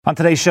On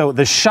today's show,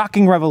 the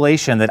shocking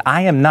revelation that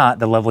I am not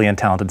the lovely and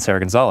talented Sarah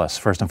Gonzalez,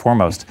 first and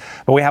foremost.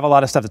 But we have a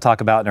lot of stuff to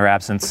talk about in her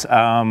absence,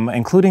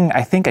 including,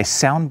 I think, a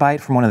soundbite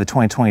from one of the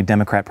 2020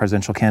 Democrat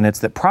presidential candidates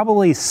that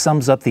probably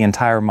sums up the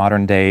entire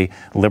modern-day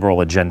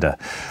liberal agenda.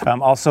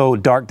 Also,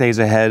 dark days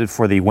ahead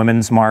for the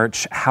Women's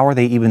March. How are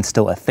they even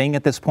still a thing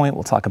at this point?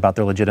 We'll talk about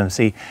their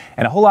legitimacy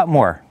and a whole lot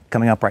more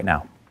coming up right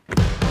now.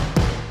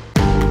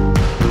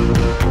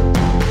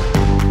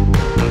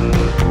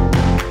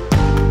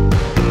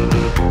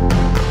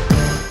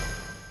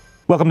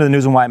 Welcome to the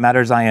News and Why It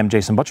Matters. I am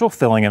Jason Butchell,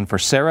 filling in for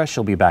Sarah.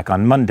 She'll be back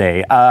on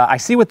Monday. I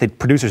see what the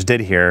producers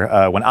did here.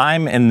 When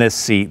I'm in this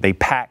seat, they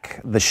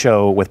pack the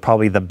show with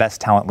probably the best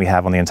talent we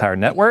have on the entire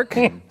network.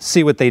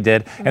 See what they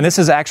did. And this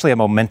is actually a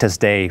momentous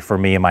day for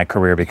me in my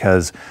career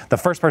because the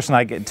first person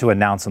I get to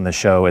announce on the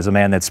show is a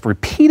man that's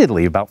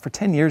repeatedly, about for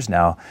 10 years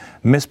now,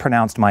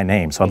 mispronounced my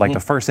name. So I'd like to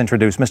first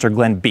introduce Mr.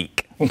 Glenn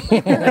Beek.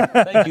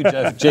 Thank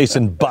you,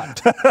 Jason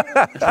Butt.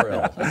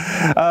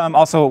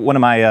 Also, one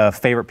of my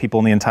favorite people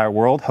in the entire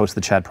world, host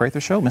the Chad Prather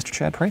Show, Mr.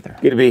 Chad Prather.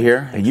 Good to be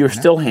here. You're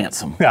still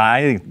handsome.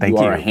 Thank you. You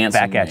are a handsome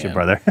Back at man. you,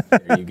 brother.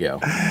 There you go.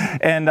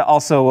 And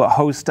also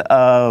host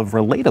of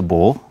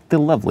Relatable, the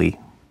lovely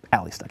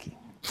Allie Stuckey.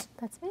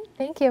 That's me.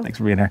 Thank you. Thanks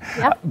for being here.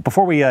 Yep.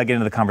 Before we get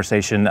into the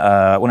conversation,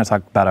 I want to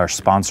talk about our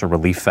sponsor,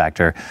 Relief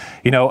Factor.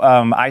 You know,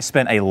 I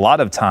spent a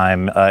lot of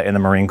time in the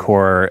Marine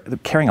Corps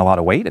carrying a lot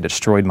of weight. It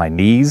destroyed my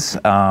knees.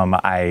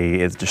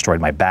 It destroyed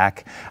my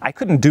back. I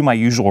couldn't do my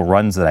usual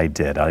runs that I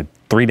did.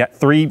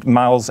 3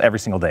 miles every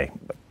single day.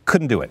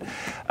 Couldn't do it.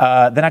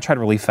 Then I tried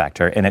Relief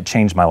Factor, and it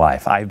changed my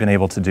life. I've been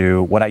able to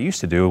do what I used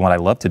to do and what I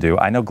love to do.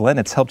 I know, Glenn,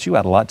 it's helped you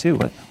out a lot, too.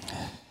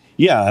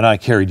 Yeah, and I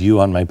carried you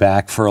on my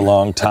back for a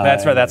long time.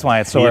 That's right. That's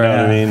why it's sore. You know what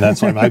I mean?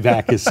 That's why my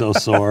back is so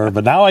sore.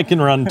 But now I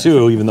can run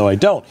too, even though I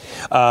don't.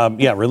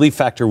 Relief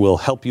Factor will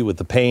help you with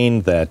the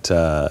pain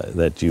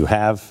that you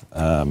have,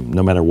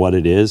 no matter what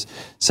it is.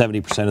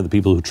 70% of the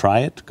people who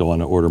try it go on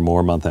to order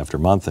more month after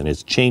month, and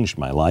it's changed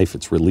my life.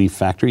 It's Relief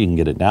Factor. You can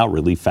get it now.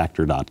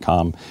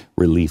 ReliefFactor.com.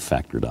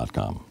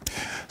 ReliefFactor.com.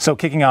 So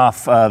kicking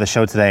off the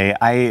show today,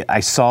 I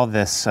saw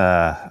this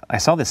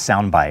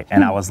soundbite,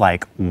 and I was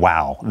like,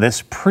 wow,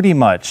 this pretty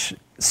much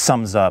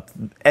sums up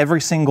every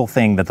single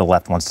thing that the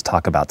left wants to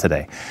talk about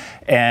today.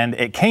 And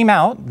it came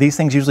out, these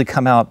things usually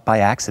come out by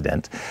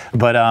accident,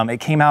 but it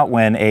came out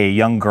when a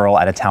young girl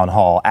at a town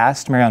hall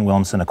asked Marianne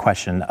Williamson a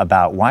question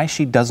about why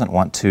she doesn't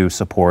want to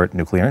support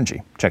nuclear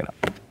energy. Check it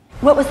out.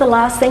 What was the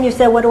last thing you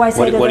said? What do I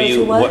say to those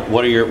who what?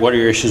 What are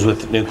your issues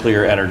with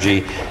nuclear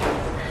energy?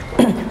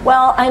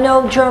 Well, I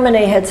know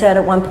Germany had said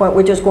at one point,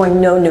 we're just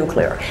going no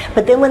nuclear.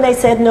 But then when they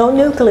said no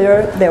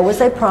nuclear, there was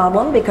a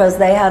problem because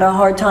they had a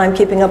hard time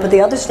keeping up with the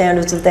other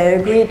standards that they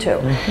agreed to.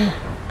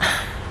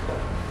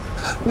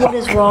 What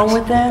is wrong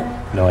with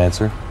that? No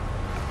answer.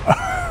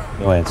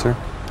 No answer.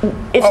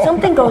 If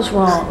something goes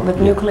wrong with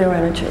nuclear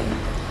energy,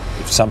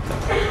 If something.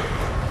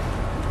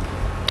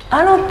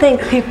 I don't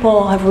think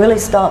people have really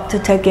stopped to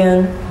take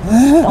in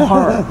the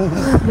horror.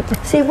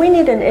 See, we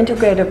need an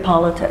integrated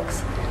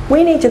politics.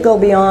 We need to go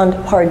beyond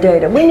hard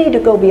data. We need to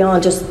go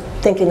beyond just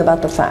thinking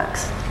about the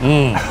facts.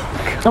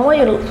 I want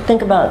you to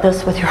think about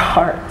this with your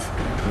hearts.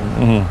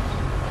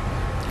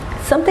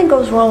 Something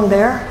goes wrong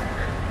there.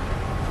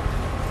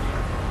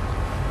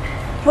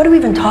 What are we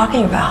even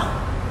talking about?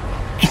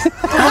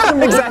 How can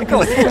we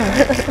Exactly.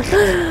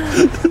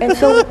 And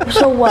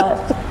so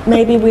what?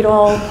 Maybe we'd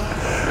all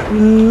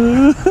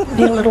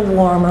be a little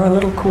warmer, a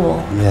little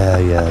cool.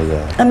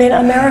 Yeah. I mean,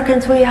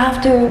 Americans, we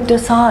have to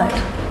decide.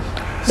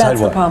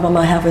 That's the what? problem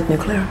I have with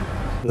nuclear.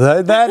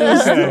 That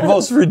is the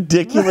most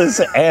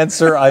ridiculous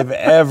answer I've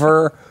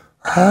ever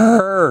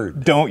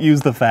heard. Don't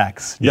use the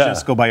facts. Yeah.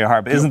 Just go by your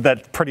heart. But isn't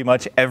that pretty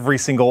much every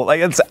single,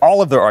 it's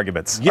all of their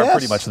arguments are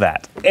pretty much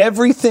that.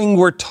 Everything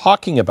we're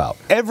talking about,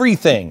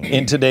 everything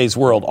in today's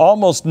world,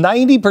 almost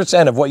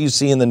 90% of what you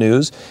see in the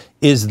news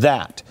is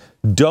that.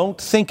 Don't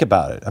think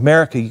about it.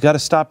 America, you got to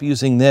stop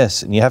using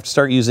this and you have to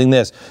start using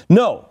this.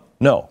 No.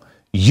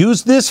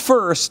 Use this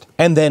first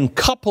and then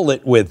couple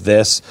it with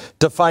this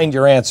to find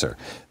your answer.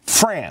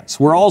 France,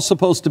 we're all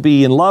supposed to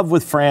be in love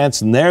with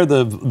France and they're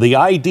the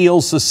ideal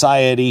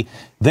society.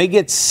 They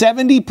get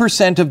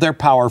 70% of their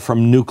power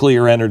from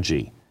nuclear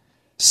energy.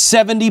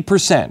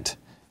 70%.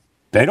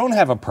 They don't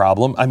have a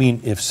problem. I mean,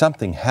 if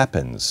something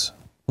happens,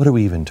 what are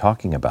we even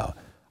talking about?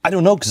 I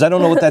don't know, because I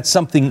don't know what that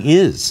something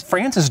is.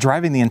 France is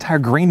driving the entire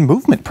green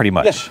movement pretty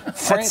much.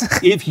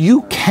 France, if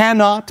you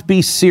cannot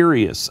be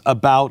serious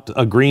about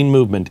a green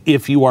movement,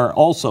 if you are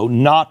also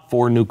not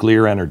for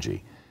nuclear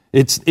energy,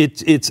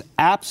 it's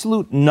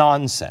absolute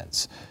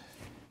nonsense.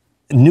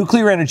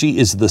 Nuclear energy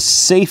is the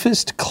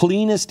safest,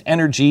 cleanest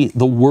energy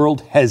the world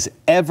has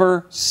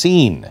ever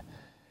seen.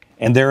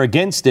 And they're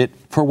against it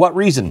For what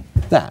reason?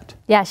 That.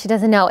 Yeah, she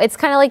doesn't know. It's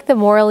kind of like the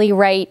morally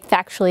right,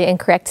 factually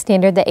incorrect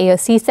standard that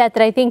AOC set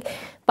that I think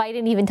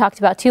Biden even talked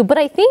about too. But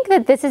I think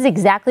that this is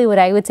exactly what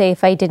I would say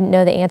if I didn't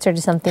know the answer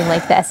to something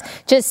like this.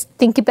 Just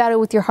think about it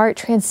with your heart,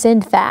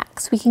 transcend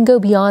facts. We can go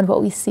beyond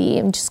what we see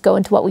and just go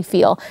into what we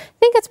feel. I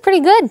think that's pretty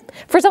good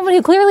for someone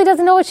who clearly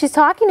doesn't know what she's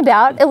talking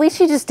about. At least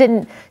she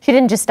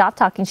didn't just stop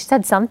talking. She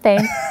said something.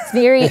 It's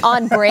very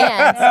on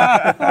brand.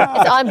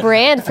 It's on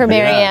brand for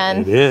Marianne.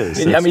 Yeah, it is.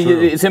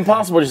 It's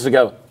impossible just to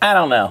go, I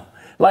don't know.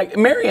 Like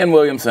Marianne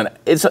Williamson,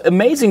 it's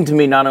amazing to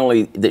me not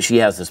only that she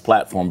has this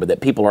platform, but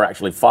that people are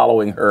actually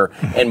following her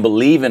and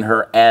believe in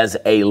her as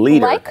a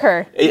leader. Like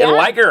her. Yeah.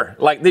 Like her.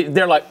 Like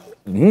they're like,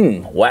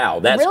 wow,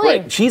 that's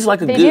Really? great. She's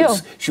like a They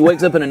goose. do. She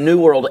wakes up in a new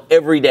world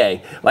every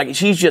day. Like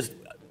she's just,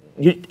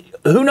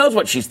 who knows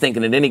what she's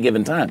thinking at any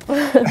given time.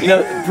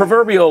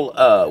 Proverbial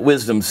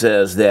wisdom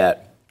says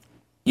that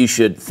you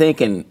should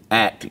think and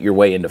act your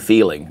way into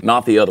feeling,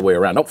 not the other way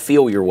around. Don't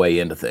feel your way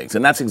into things.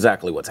 And that's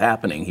exactly what's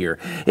happening here.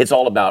 It's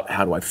all about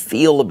how do I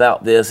feel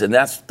about this? And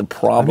that's the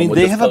problem with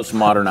this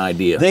postmodern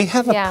idea. They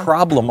have a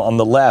problem on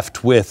the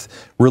left with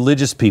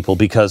religious people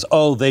because,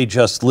 they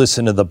just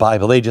listen to the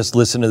Bible. They just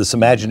listen to this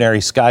imaginary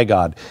sky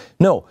god.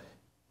 No.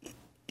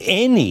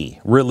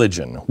 Any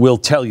religion will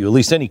tell you, at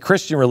least any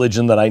Christian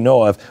religion that I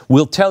know of,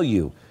 will tell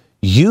you,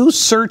 you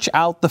search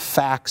out the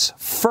facts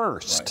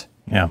first. Right.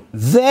 Yeah.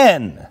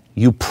 Then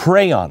you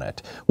pray on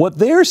it. What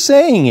they're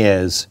saying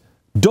is,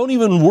 don't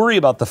even worry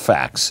about the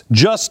facts.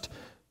 Just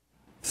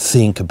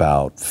think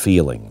about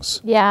feelings.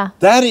 Yeah.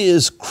 That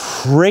is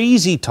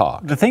crazy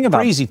talk. The thing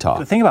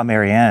about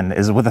Marianne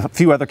is with a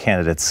few other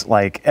candidates,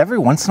 like every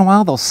once in a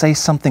while they'll say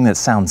something that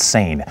sounds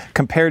sane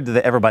compared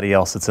to everybody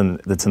else that's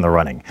in the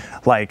running.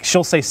 Like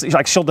she'll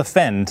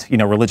defend,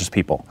 religious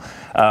people.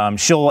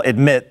 She'll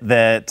admit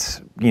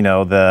that,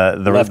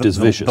 the left is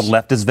vicious. The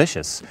left is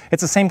vicious.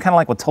 It's the same kind of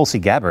like with Tulsi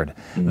Gabbard,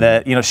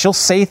 that, she'll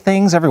say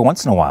things every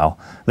once in a while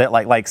that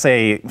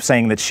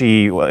saying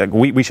that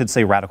we should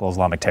say radical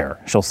Islamic terror.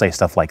 She'll say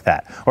stuff like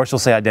that. Or she'll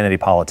say identity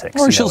politics.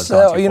 Or she'll say,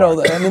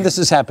 this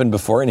has happened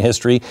before in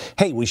history.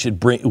 Hey, we should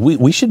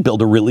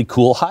build a really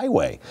cool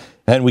highway.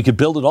 And we could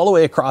build it all the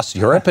way across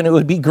Europe and it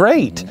would be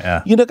great.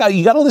 Yeah. You got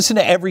to listen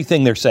to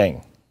everything they're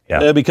saying.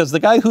 Yeah. Because the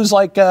guy who's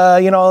like,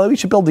 we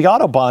should build the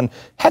Autobahn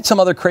had some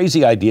other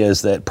crazy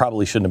ideas that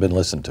probably shouldn't have been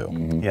listened to.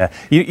 Mm-hmm. Yeah.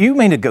 You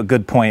made a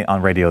good point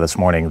on radio this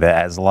morning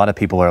that as a lot of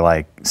people are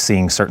like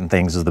seeing certain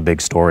things as the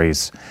big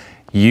stories,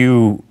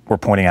 you were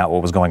pointing out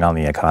what was going on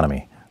in the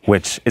economy,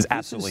 which is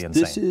absolutely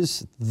insane. This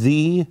is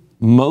the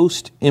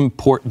most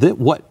important,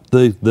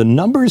 the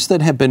numbers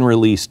that have been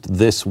released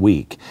this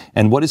week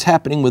and what is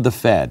happening with the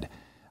Fed.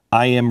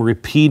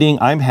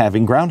 I'm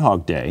having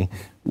Groundhog Day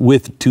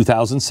with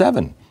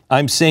 2007.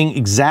 I'm saying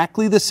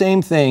exactly the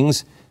same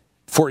things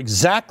for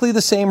exactly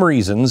the same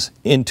reasons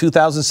in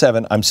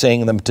 2007. I'm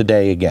saying them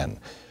today again.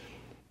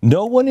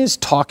 No one is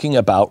talking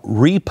about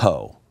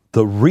repo,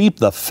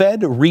 the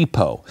Fed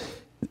repo.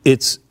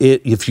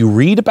 If you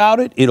read about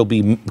it, it'll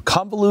be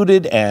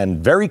convoluted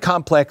and very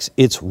complex.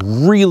 It's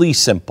really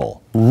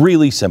simple,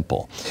 really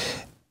simple.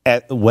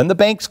 When the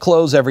banks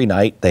close every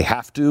night, they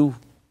have to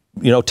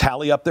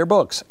tally up their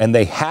books, and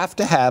they have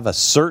to have a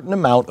certain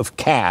amount of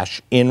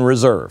cash in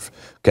reserve,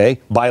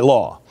 okay, by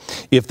law.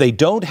 If they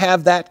don't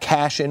have that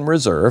cash in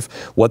reserve,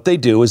 what they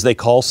do is they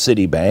call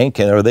Citibank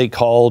or they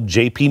call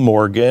JP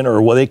Morgan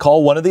or what they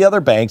call one of the other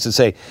banks and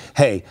say,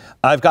 hey,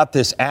 I've got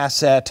this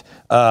asset.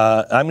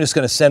 I'm just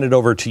going to send it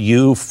over to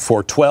you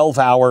for 12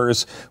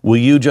 hours.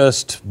 Will you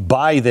just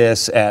buy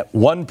this at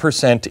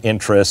 1%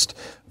 interest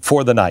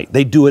for the night?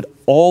 They do it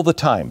all the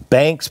time.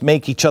 Banks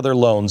make each other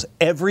loans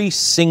every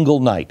single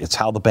night. It's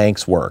how the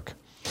banks work.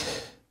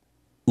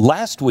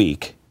 Last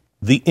week,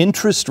 the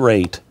interest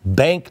rate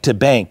bank to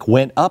bank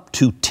went up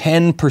to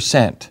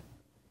 10%.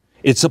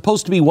 It's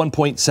supposed to be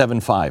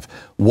 1.75.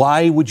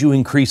 Why would you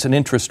increase an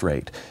interest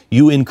rate?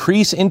 You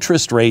increase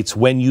interest rates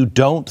when you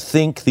don't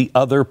think the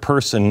other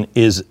person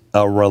is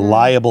a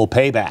reliable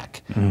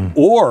payback.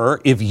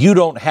 Or if you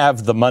don't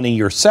have the money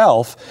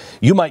yourself,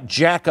 you might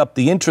jack up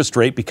the interest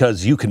rate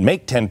because you can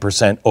make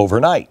 10%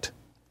 overnight.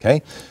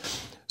 Okay?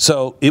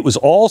 So it was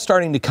all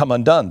starting to come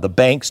undone. The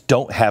banks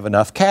don't have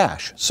enough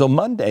cash. So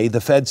Monday,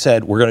 the Fed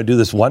said, we're going to do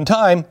this one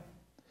time.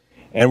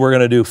 And we're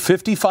going to do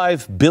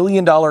 $55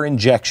 billion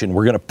injection.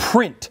 We're going to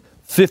print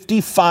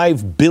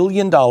 $55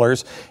 billion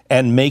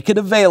and make it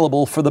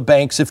available for the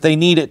banks if they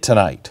need it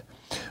tonight.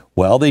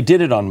 Well, they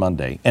did it on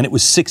Monday, and it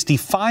was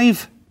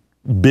 $65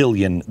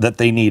 billion that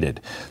they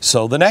needed.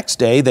 So the next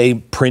day they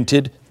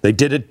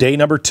did it day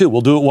number 2.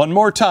 We'll do it one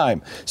more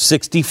time.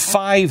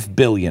 $65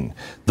 billion.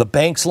 The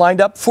banks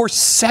lined up for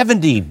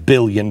 $70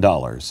 billion.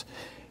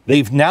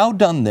 They've now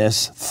done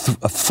this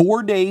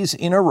 4 days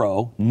in a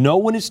row. No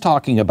one is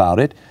talking about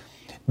it.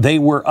 They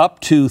were up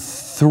to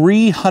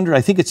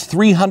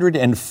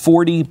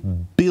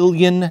 $340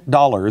 billion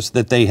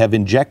that they have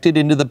injected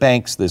into the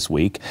banks this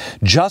week,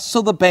 just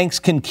so the banks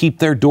can keep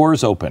their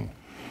doors open.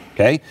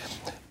 Okay?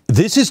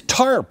 This is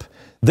TARP.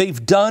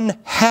 They've done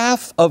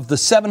half of the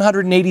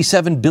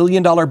 $787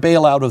 billion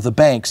bailout of the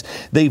banks.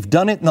 They've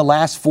done it in the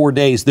last 4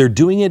 days. They're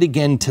doing it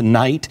again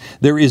tonight.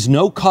 There is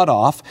no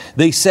cutoff.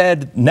 They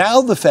said,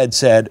 now the Fed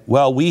said,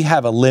 well, we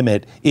have a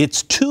limit.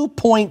 It's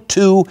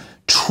 $2.2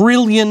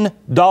 trillion.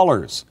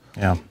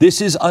 Yeah. This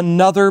is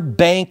another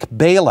bank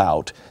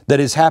bailout that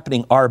is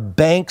happening. Our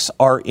banks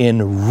are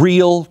in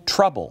real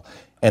trouble.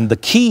 And the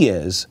key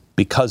is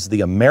because the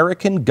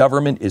American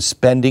government is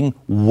spending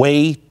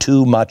way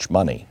too much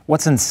money.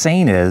 What's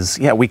insane is,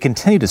 we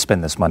continue to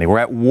spend this money. We're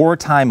at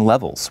wartime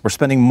levels. We're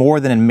spending more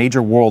than in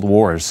major world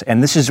wars.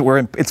 And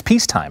it's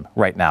peacetime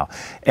right now.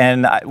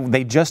 And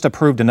they just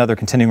approved another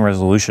continuing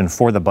resolution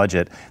for the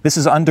budget. This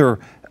is under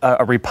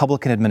a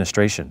Republican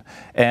administration.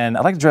 And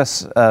I'd like to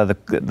address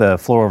the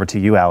floor over to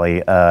you,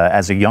 Allie,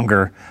 as a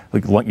younger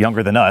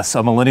than us,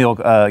 a millennial,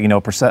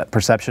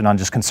 perception on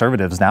just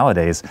conservatives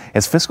nowadays.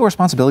 Is fiscal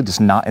responsibility just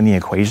not in the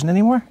equation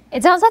anymore?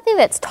 It's not something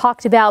that's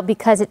talked about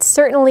because it's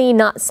certainly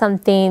not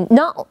something,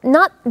 not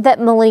that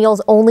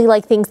millennials only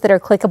like things that are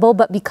clickable,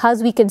 but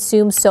because we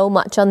consume so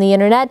much on the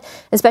internet,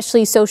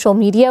 especially social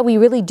media, we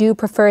really do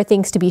prefer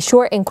things to be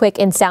short and quick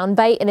and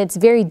soundbite. And it's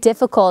very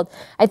difficult,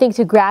 I think,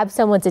 to grab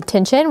someone's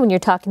attention when you're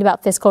talking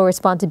about fiscal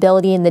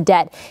responsibility and the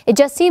debt. It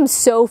just seems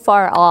so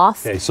far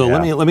off. Okay, so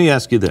let me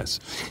ask you this.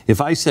 If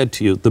I said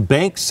to you, the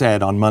bank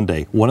said on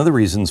Monday, one of the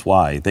reasons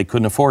why they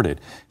couldn't afford it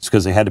is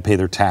because they had to pay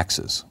their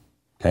taxes.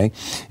 Okay?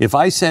 If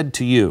I said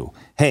to you,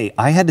 hey,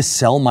 I had to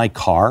sell my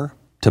car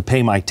to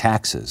pay my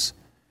taxes,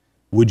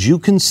 would you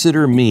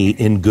consider me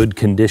in good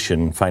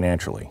condition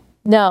financially?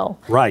 No.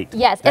 Right.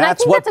 Yes. And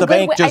that's what the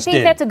bank just did. I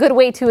think that's a good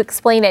way to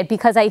explain it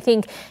because I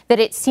think that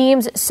it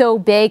seems so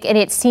big and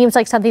it seems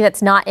like something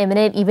that's not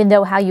imminent, even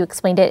though how you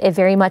explained it, it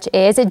very much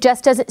is. It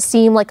just doesn't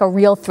seem like a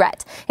real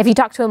threat. If you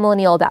talk to a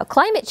millennial about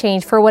climate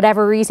change, for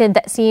whatever reason,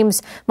 that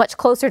seems much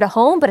closer to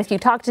home. But if you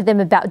talk to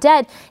them about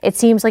debt, it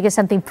seems like it's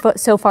something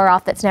so far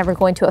off that's never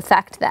going to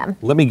affect them.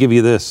 Let me give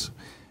you this.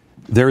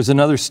 There's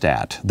another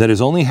stat that has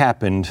only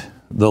happened,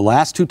 the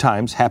last two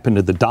times happened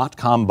at the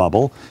dot-com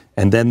bubble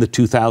and then the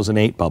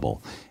 2008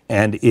 bubble.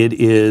 And it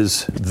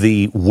is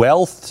the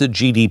wealth to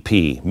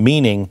GDP,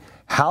 meaning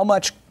how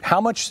much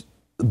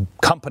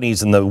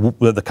companies in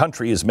the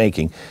country is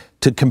making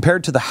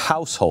compared to the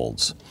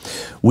households.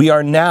 We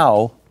are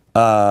now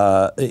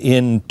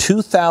in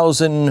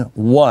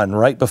 2001,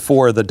 right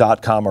before the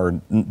dot-com, or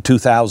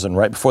 2000,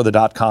 right before the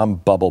dot-com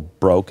bubble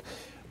broke,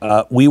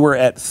 we were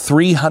at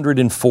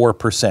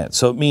 304%.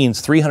 So it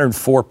means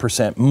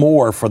 304%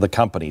 more for the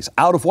companies.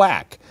 Out of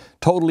whack.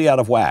 Totally out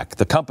of whack.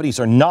 The companies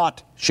are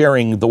not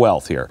sharing the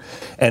wealth here.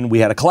 And we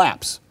had a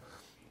collapse.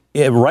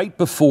 Right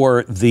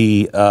before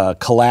the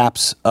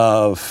collapse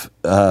of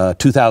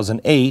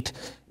 2008,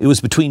 it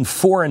was between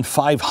 400% and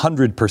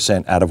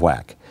 500% out of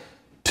whack.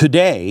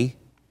 Today,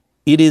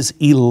 it is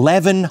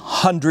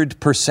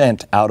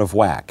 1,100% out of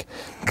whack.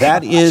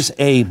 That is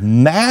a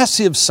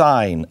massive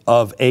sign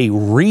of a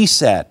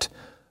reset,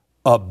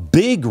 a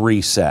big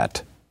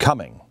reset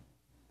coming.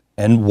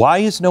 And why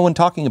is no one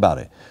talking about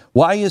it?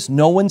 Why is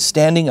no one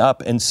standing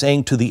up and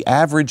saying to the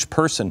average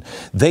person,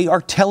 they are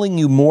telling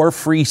you more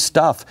free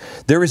stuff.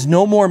 There is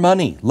no more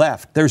money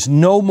left. There's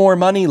no more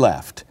money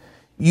left.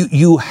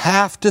 You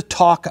have to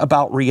talk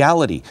about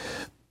reality.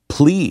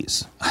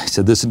 Please, I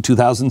said this in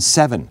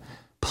 2007,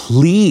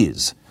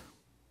 please,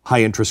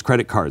 high interest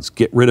credit cards,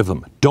 get rid of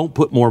them. Don't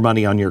put more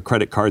money on your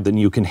credit card than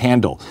you can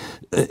handle.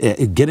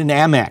 Get an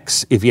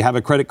Amex if you have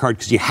a credit card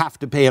because you have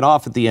to pay it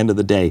off at the end of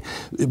the day.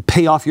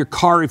 Pay off your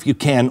car if you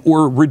can,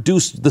 or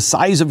reduce the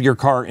size of your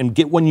car and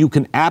get one you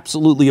can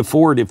absolutely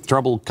afford if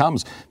trouble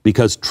comes,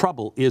 because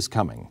trouble is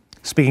coming.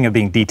 Speaking of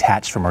being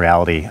detached from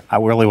reality, I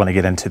really want to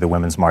get into the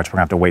Women's March. We're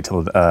going to have to wait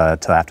till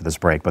after this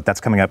break, but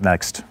that's coming up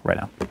next right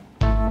now.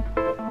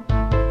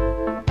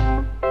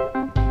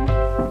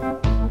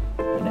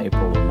 In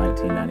April of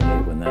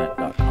 1998, when that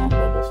 .com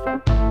bubble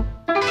started.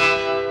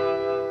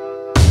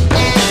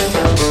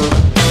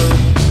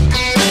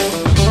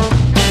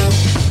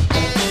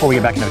 Before we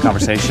get back into the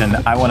conversation,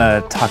 I want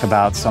to talk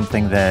about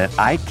something that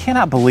I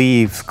cannot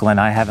believe, Glenn,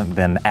 I haven't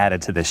been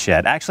added to this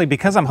yet. Actually,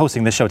 because I'm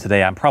hosting this show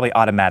today, I'm probably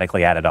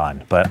automatically added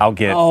on, but I'll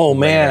get... Oh,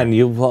 man,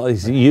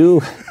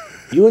 you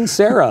and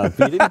Sarah,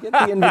 you didn't get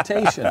the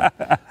invitation.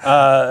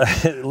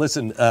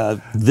 Listen,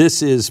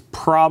 this is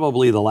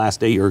probably the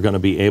last day you're going to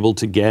be able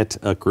to get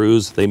a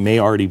cruise. They may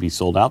already be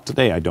sold out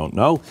today. I don't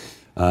know.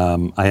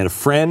 I had a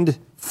friend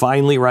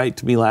finally write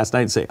to me last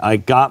night and say, I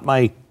got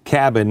my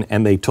cabin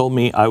and they told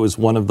me I was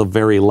one of the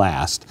very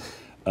last.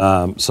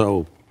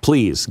 So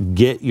please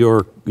get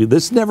your,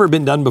 this has never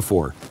been done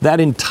before. That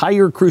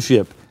entire cruise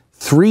ship,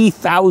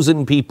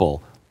 3,000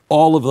 people,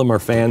 all of them are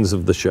fans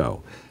of the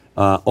show.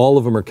 All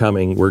of them are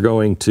coming. We're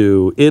going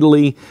to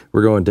Italy.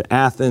 We're going to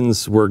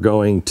Athens. We're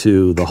going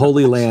to the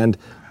Holy Land.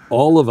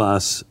 All of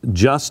us,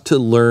 just to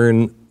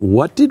learn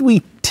what did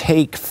we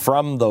take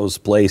from those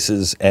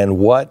places and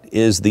what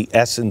is the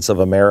essence of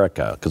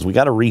America, because we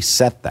got to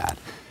reset that.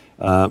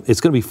 It's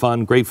going to be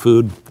fun, great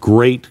food,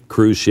 great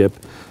cruise ship.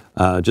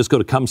 Just go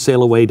to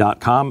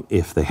comesailaway.com.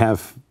 If they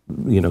have,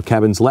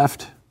 cabins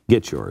left,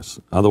 get yours.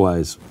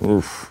 Otherwise,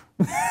 oof.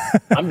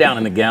 I'm down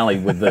in the galley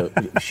with the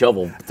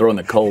shovel throwing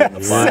the coal in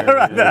the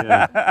fire.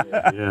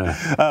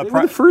 They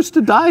were the first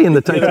to die in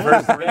the Titanic.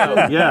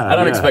 I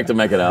don't expect to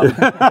make it out.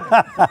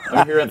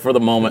 I'm here for the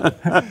moment.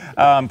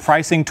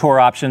 Pricing, tour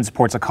options,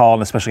 ports of call,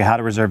 and especially how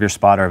to reserve your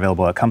spot are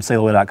available at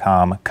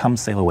comesailaway.com,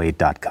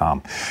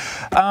 comesailaway.com.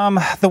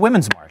 The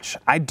Women's March.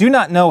 I do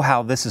not know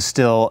how this is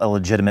still a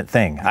legitimate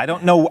thing. I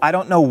don't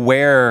know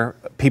where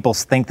people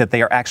think that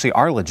they actually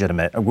are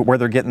legitimate, where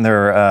they're getting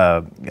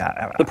their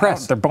the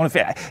press, their bona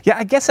fide. Yeah,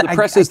 I guess the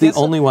press is the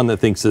only one that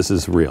thinks this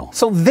is real.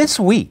 So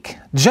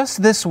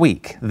just this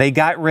week, they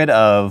got rid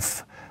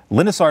of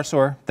Linda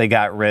Sarsour, they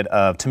got rid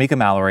of Tamika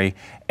Mallory,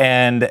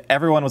 and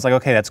everyone was like,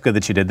 okay, that's good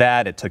that you did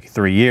that. It took you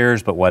 3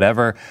 years, but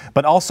whatever.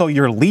 But also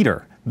your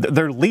leader,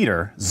 their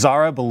leader,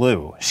 Zara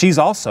Ballou. She's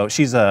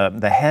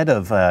the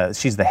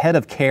head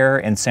of care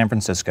in San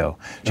Francisco.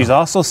 She's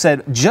also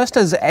said just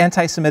as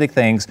anti-Semitic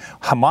things,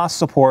 Hamas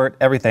support,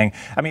 everything.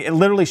 I mean, it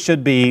literally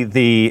should be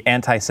the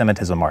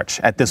anti-Semitism march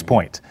at this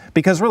point.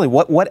 Because really,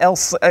 what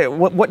else?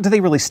 What do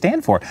they really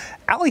stand for?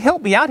 Allie,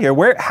 help me out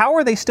here. How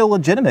are they still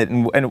legitimate,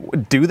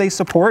 and do they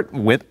support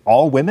with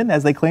all women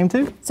as they claim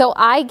to? So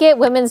I get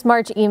Women's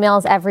March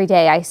emails every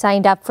day. I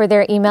signed up for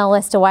their email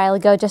list a while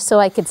ago just so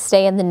I could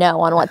stay in the know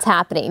on what's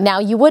happening. Now,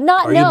 you would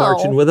not know. Are you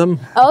marching with them?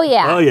 Oh,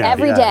 yeah.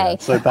 Every day.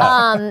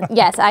 Yeah.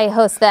 Yes, I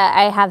host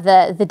I have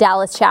the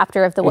Dallas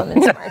chapter of the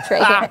Women's March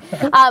right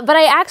here. But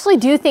I actually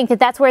do think that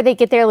that's where they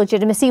get their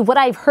legitimacy. What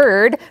I've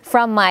heard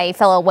from my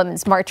fellow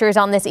women's marchers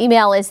on this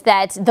email is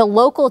that the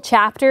local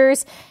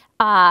chapters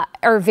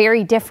are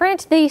very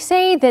different, they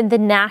say, than the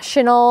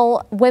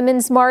national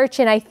Women's March.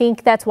 And I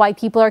think that's why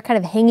people are kind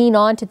of hanging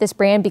on to this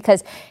brand,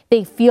 because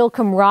they feel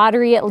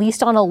camaraderie, at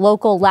least on a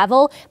local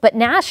level. But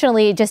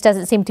nationally, it just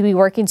doesn't seem to be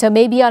working. So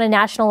maybe on a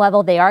national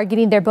level, they are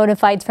getting their bona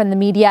fides from the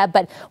media.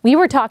 But we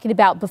were talking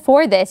about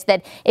before this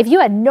that if you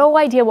had no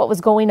idea what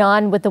was going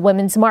on with the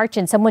Women's March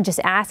and someone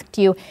just asked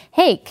you,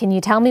 hey, can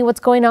you tell me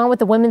what's going on with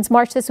the Women's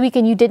March this week?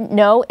 And you didn't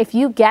know, if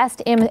you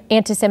guessed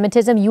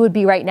anti-Semitism, you would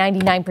be right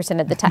 99%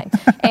 of the time.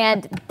 And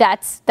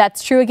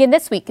that's true again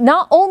this week.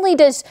 Not only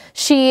does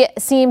she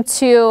seem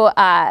to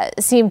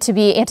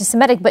be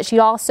anti-Semitic, but she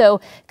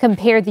also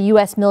compared the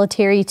U.S.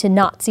 military to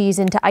Nazis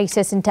and to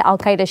ISIS and to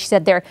Al-Qaeda. She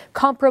said they're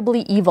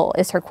comparably evil,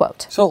 is her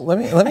quote. So let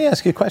me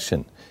ask you a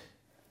question.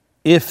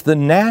 If the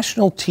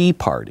National Tea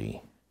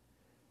Party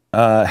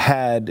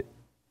had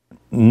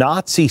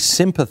Nazi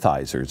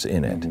sympathizers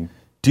in it,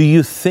 do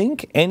you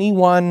think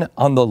anyone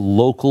on the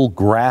local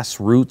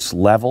grassroots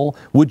level,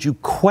 would you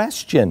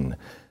question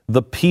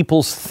the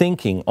people's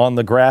thinking on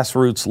the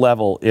grassroots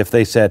level if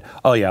they said,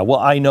 oh yeah, well,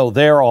 I know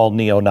they're all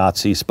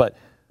neo-Nazis, but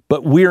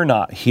we're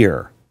not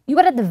here? You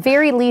would at the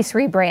very least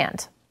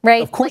rebrand,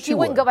 right? Of course you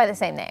wouldn't go by the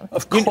same name.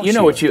 Of course you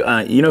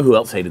know who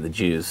else hated the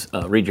Jews?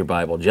 Read your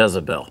Bible,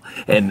 Jezebel.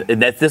 And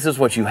this is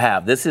what you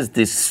have. This is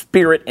the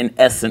spirit and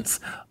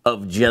essence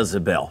of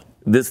Jezebel.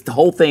 This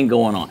whole thing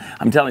going on.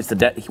 I'm telling you,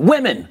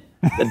 women.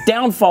 The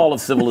downfall of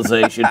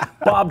civilization,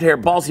 bobbed hair,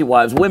 bossy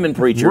wives, women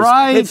preachers.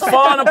 Right. It's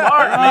falling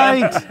apart,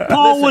 man.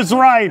 Paul was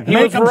right.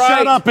 Make them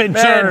shut up in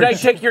church. They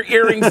take your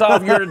earrings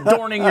off. You're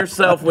adorning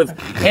yourself with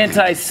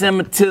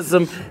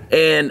anti-Semitism.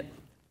 And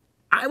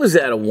I was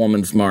at a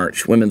women's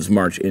march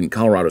in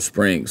Colorado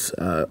Springs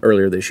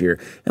earlier this year.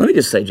 And let me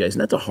just say, Jason,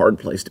 that's a hard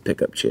place to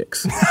pick up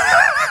chicks.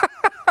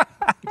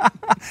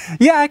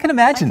 Yeah, I can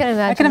imagine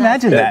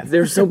that.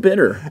 They're so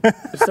bitter.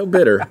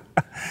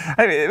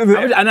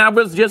 And I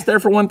was just there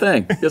for one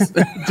thing. Just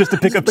to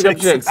pick up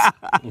chicks.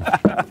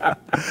 I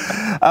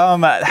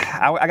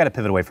got to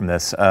pivot away from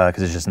this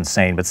because it's just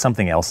insane, but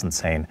something else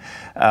insane.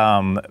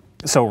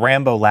 So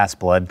Rambo Last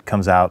Blood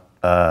comes out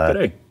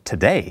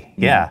today.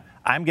 Yeah.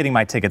 I'm getting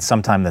my tickets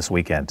sometime this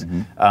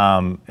weekend.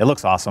 It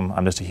looks awesome.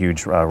 I'm just a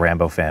huge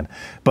Rambo fan.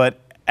 But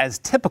as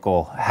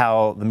typical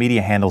how the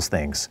media handles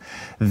things,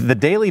 the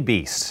Daily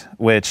Beast,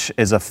 which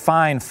is a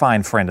fine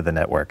friend of the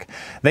network,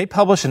 they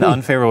published an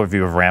unfavorable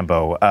review of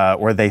Rambo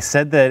where they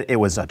said that it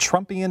was a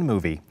Trumpian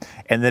movie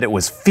and that it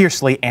was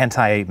fiercely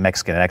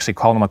anti-Mexican. It actually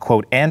called him a,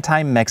 quote,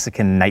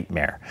 anti-Mexican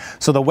nightmare.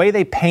 So the way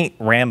they paint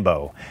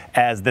Rambo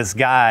as this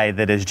guy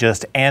that is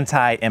just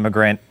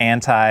anti-immigrant,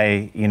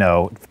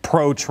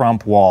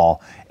 pro-Trump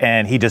wall,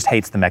 and he just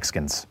hates the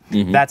Mexicans.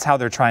 That's how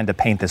they're trying to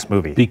paint this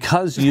movie.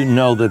 Because you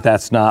know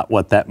that's not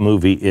what that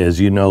movie is.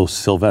 You know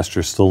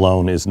Sylvester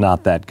Stallone is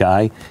not that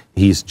guy.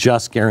 He's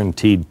just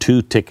guaranteed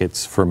 2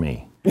 tickets for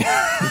me.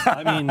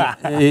 I mean,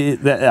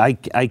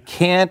 I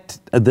can't.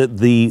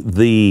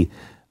 The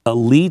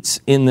elites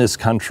in this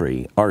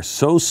country are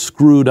so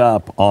screwed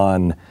up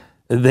on.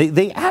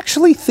 They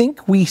actually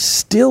think we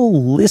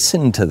still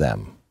listen to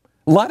them.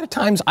 A lot of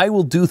times I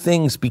will do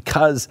things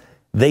because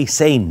they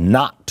say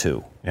not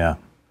to. Yeah.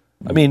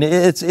 I mean,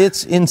 it's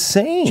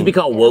insane. It should be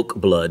called woke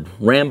blood.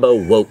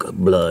 Rambo woke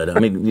blood. I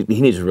mean, he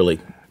needs to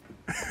really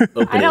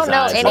I don't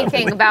know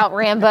anything about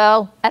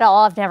Rambo at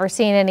all. I've never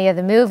seen any of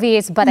the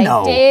movies, but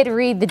No. I did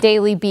read the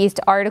Daily Beast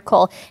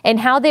article and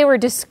how they were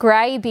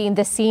describing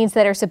the scenes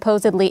that are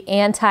supposedly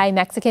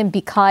anti-Mexican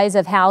because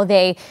of how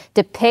they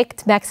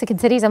depict Mexican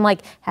cities. I'm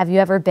like, have you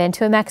ever been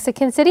to a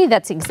Mexican city?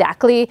 That's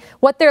exactly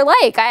what they're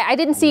like. I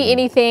didn't see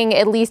anything,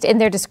 at least in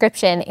their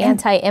description,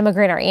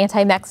 anti-immigrant or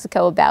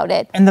anti-Mexico about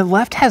it. And the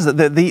left has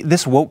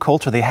this woke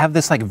culture. They have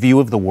this like view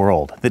of the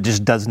world that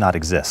just does not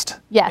exist.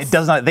 Yes. It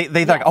does not.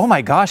 They like, oh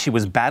my gosh, he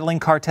was battling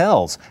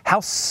cartels. How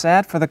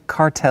sad for the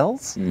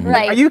cartels.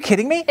 Right. Are you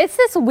kidding me? It's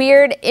this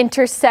weird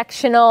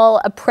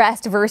intersectional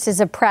oppressed versus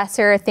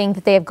oppressor thing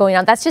that they have going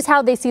on. That's just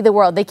how they see the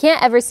world. They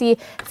can't ever see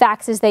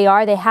facts as they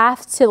are. They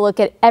have to look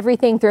at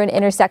everything through an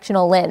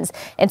intersectional lens.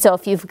 And so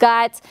if you've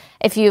got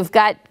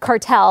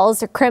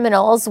cartels or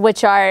criminals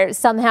which are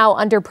somehow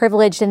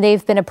underprivileged and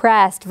they've been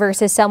oppressed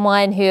versus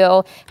someone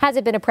who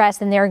hasn't been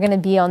oppressed, and they're going to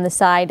be on the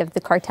side of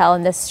the cartel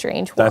in this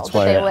strange world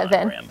that they live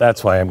in.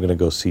 That's why I'm going to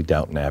go see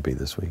Downton Abbey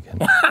this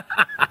weekend.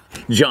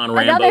 John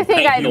Rambo Another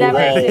thing I've painting a never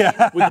wall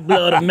seen. with the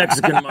blood of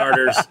Mexican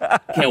martyrs.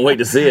 Can't wait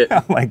to see it.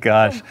 Oh my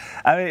gosh.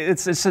 I mean,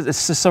 it's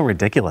just so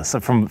ridiculous.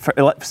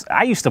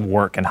 I used to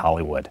work in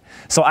Hollywood,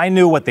 so I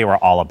knew what they were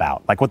all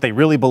about, like what they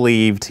really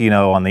believed,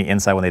 on the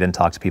inside when they didn't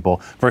talk to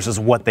people versus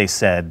what they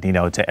said,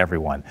 to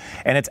everyone.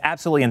 And it's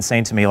absolutely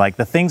insane to me, like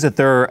the things that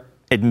they're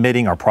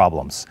admitting are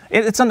problems.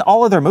 It's in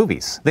all of their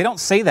movies. They don't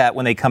say that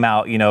when they come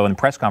out, in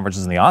press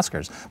conferences and the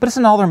Oscars, but it's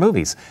in all their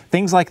movies.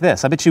 Things like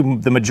this. I bet you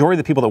the majority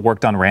of the people that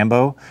worked on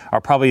Rambo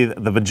are probably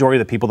the majority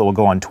of the people that will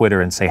go on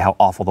Twitter and say how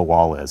awful the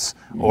wall is,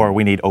 or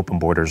we need open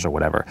borders or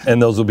whatever. And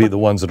those will be the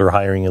ones that are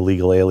hiring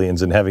illegal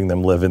aliens and having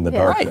them live in the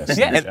darkness. Right.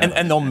 Yeah,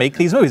 and they'll make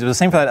these movies. It was the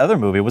same for that other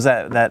movie. It was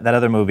that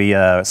other movie,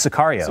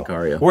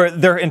 Sicario, where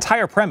their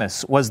entire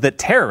premise was that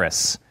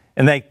terrorists,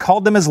 and they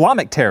called them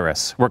Islamic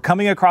terrorists, were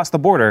coming across the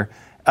border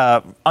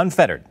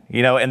unfettered,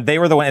 and they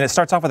were the one, and it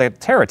starts off with a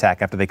terror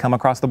attack after they come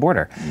across the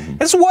border.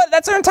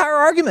 That's our entire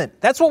argument.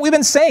 That's what we've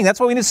been saying. That's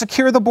why we need to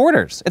secure the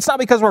borders. It's not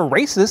because we're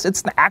racist.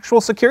 It's an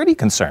actual security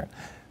concern.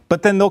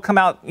 But then they'll come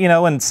out,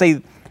 and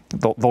say,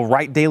 they'll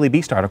write Daily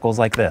Beast articles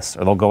like this,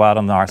 or they'll go out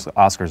on the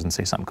Oscars and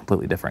say something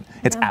completely different.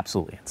 It's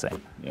absolutely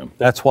insane. Yeah.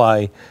 That's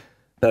why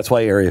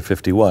Area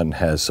 51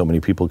 has so many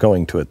people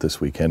going to it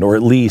this weekend, or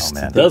at least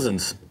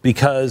dozens.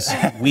 Because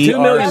we 2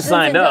 million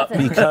signed up.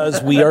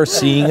 Because we are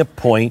seeing a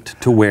point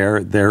to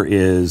where there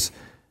is,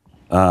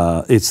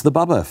 it's the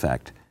Bubba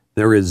effect.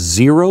 There is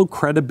zero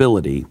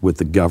credibility with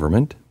the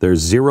government. There's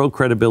zero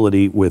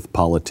credibility with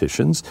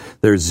politicians.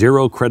 There's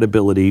zero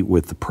credibility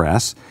with the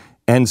press.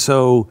 And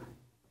so,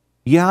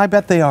 yeah, I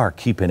bet they are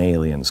keeping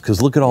aliens,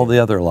 because look at all the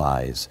other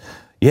lies.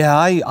 Yeah,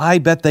 I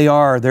bet they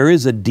are. There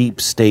is a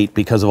deep state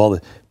because of all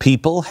the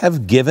people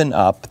have given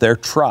up their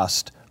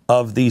trust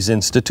of these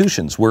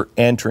institutions. We're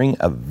entering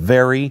a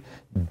very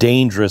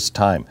dangerous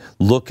time.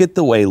 Look at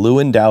the way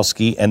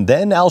Lewandowski and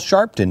then Al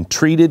Sharpton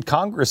treated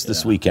Congress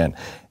this weekend.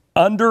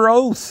 Under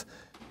oath.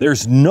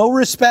 There's no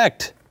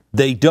respect.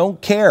 They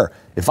don't care.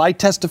 If I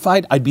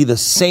testified, I'd be the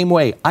same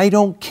way. I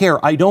don't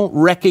care. I don't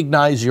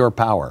recognize your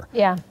power.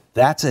 Yeah.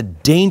 That's a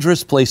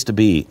dangerous place to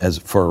be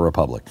for a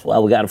republic.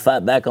 Well, we got to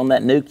fight back on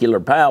that nuclear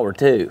power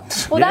too.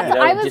 Well,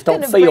 I was just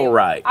don't feel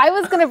right. I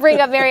was going to bring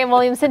up Marianne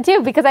Williamson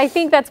too, because I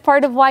think that's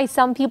part of why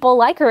some people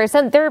like her.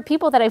 There are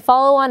people that I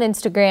follow on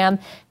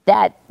Instagram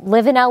that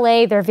live in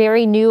LA. They're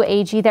very new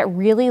agey that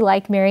really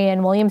like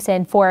Marianne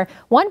Williamson for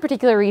one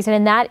particular reason,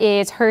 and that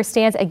is her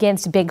stance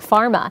against big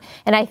pharma.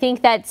 And I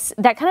think that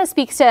kind of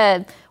speaks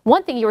to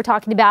one thing you were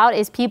talking about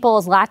is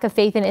people's lack of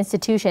faith in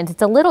institutions.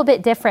 It's a little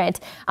bit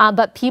different,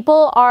 but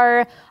people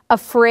are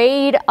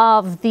afraid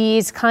of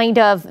these kind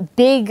of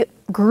big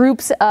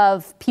groups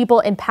of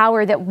people in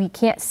power that we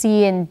can't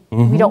see and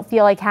we don't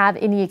feel like have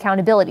any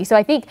accountability. So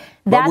I think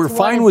that's one of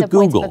the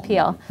points of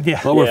appeal.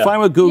 But we're fine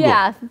with Google.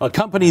 Yeah. A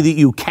company that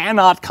you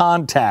cannot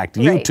contact.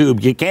 Right.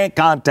 YouTube, you can't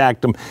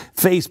contact them.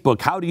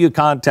 Facebook, how do you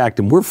contact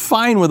them? We're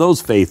fine with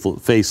those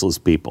faceless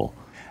people.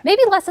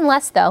 Maybe less and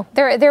less, though.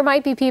 There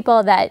might be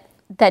people that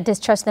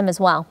distrust them as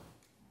well.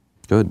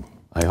 Good.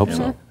 I hope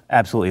so.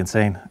 Absolutely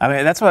insane. I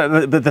mean, that's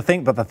what. But the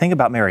thing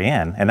about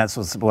Marianne, and that's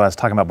what I was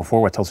talking about before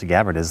with Tulsi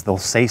Gabbard, is they'll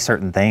say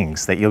certain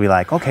things that you'll be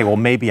like, okay, well,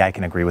 maybe I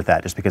can agree with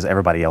that, just because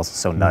everybody else is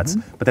so nuts.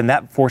 But then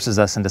that forces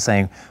us into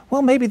saying,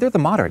 well, maybe they're the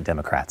moderate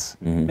Democrats.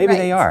 Maybe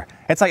they are.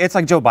 It's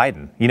like Joe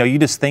Biden. You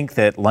just think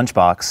that old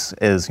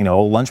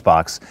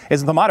Lunchbox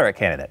is the moderate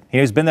candidate.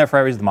 He's been there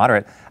forever. He's the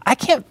moderate.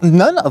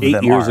 None of them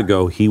 8 years are.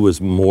 ago, he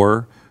was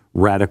more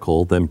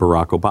radical than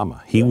Barack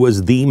Obama. He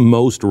was the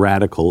most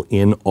radical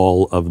in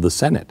all of the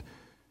Senate.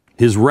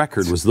 His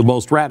record was the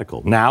most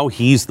radical. Now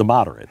he's the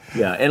moderate.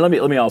 Yeah, and let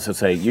me also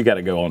say, you got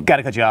to go on. Got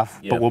to cut you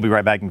off, but we'll be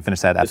right back and finish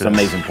that after It's an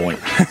this. amazing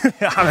point.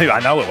 I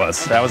know it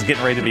was. I was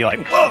getting ready to be like,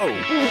 whoa.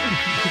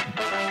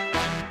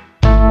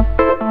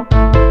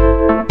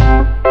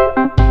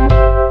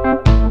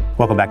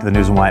 Welcome back to the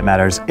News and Why It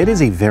Matters. It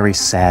is a very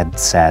sad,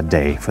 sad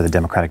day for the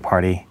Democratic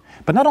Party,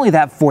 but not only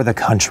that, for the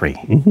country.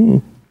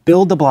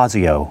 Bill de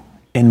Blasio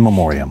in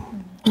memoriam.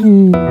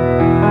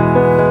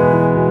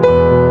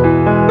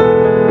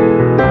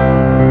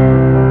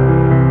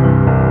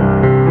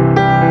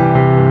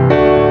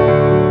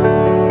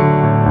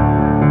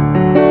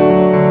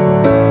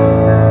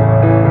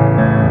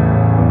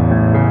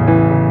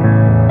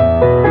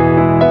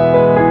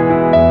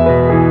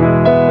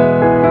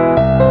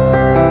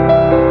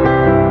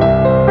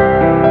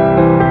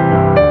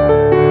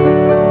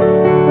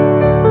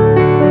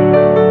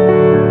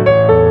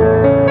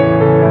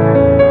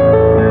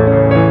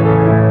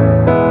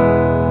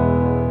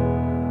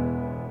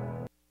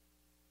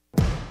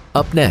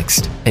 Up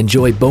next,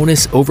 enjoy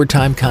bonus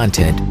overtime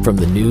content from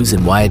the news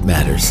and why it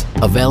matters.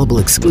 Available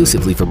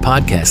exclusively for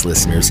podcast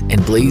listeners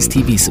and Blaze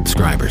TV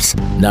subscribers.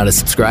 Not a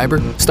subscriber?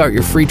 Start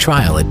your free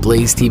trial at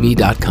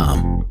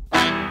blazetv.com.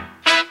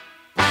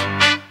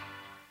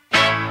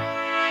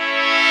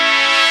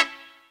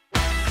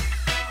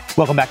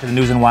 Welcome back to the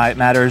News and Why It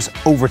Matters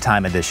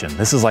Overtime Edition.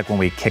 This is like when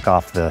we kick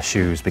off the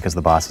shoes because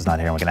the boss is not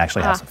here and we can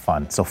actually have some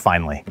fun. So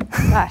finally.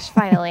 Gosh,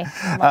 finally.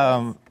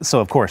 So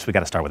of course we got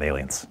to start with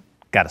aliens.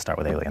 Got to start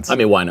with aliens. I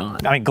mean, why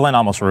not? I mean, Glenn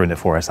almost ruined it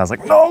for us. I was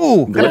like,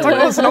 no, we're talking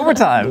about this in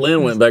overtime.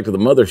 Glenn went back to the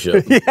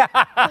mothership.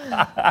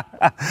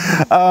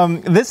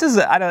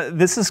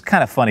 This is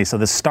kind of funny. So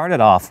this started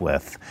off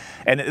with,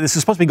 and this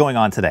is supposed to be going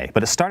on today,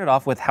 but it started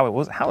off with how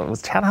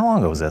long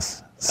ago was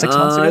this? 6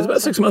 months ago? It was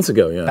about 6 months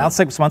ago, yeah. About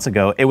 6 months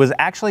ago. It was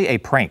actually a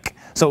prank.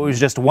 So it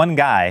was just one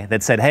guy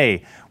that said,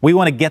 hey, we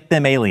want to get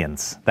them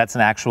aliens. That's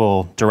an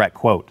actual direct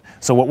quote.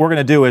 So what we're going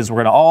to do is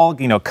we're going to all,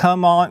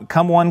 come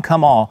one,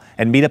 come all,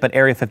 and meet up at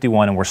Area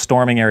 51, and we're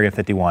storming Area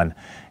 51,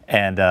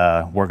 and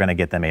we're going to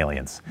get them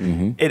aliens.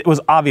 Mm-hmm. It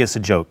was obvious a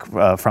joke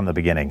from the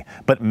beginning,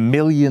 but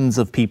millions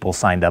of people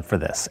signed up for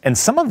this. And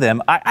some of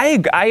them,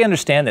 I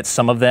understand that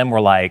some of them were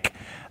like,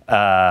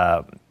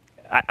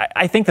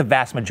 I think the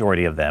vast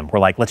majority of them were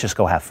like, let's just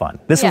go have fun.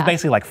 This was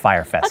basically like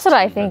Fire Fest. That's what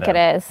I think it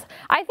is.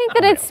 I think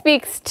that it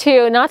speaks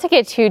to, not to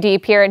get too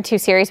deep here and too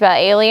serious about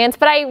aliens,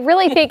 but I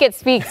really think it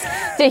speaks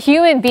to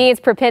human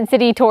beings'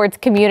 propensity towards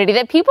community,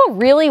 that people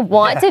really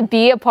want to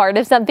be a part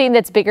of something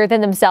that's bigger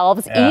than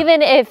themselves,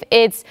 even if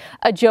it's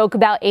a joke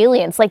about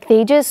aliens. Like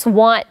they just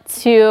want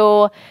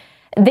to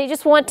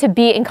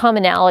be in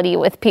commonality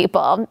with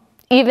people.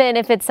 Even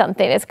if it's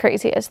something as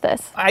crazy as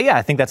this.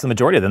 I think that's the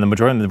majority of them. The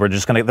majority of them were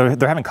just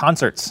they're having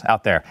concerts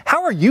out there.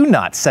 How are you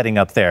not setting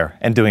up there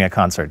and doing a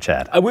concert,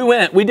 Chad?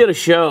 We did a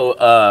show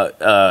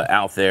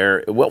out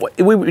there.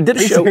 We did a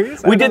show.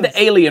 We did the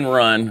Alien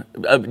Run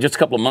just a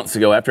couple of months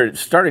ago after it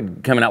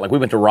started coming out. Like we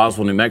went to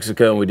Roswell, New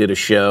Mexico, and we did a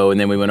show, and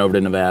then we went over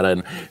to Nevada.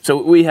 And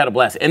so we had a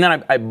blast. And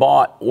then I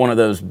bought one of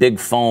those big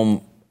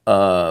foam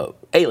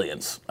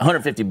aliens,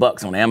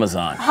 $150 on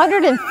Amazon.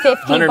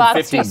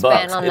 $150 you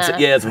spent on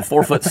that. It's a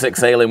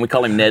 4'6" alien. We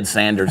call him Ned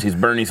Sanders. He's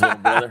Bernie's little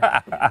brother.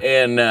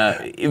 And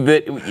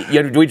but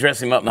we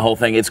dress him up in the whole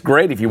thing. It's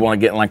great if you want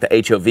to get in like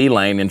the HOV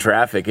lane in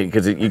traffic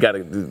because you got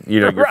to,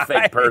 you're a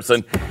fake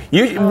person.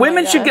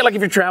 Women should get, like,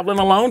 if you're traveling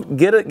alone,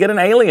 get an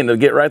alien to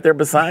get right there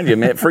beside you.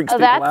 Man, it freaks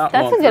people out.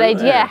 That's a good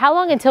idea. How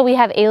long until we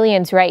have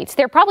aliens' rights?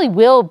 There probably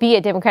will be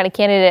a Democratic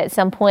candidate at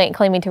some point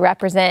claiming to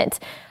represent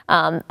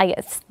I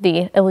guess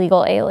the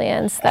illegal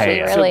aliens that we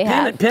really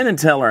have. Penn and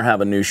Teller have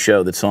a new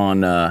show that's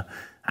on, I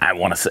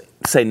want to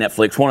say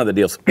Netflix, one of the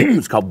deals.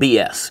 It's called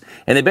BS.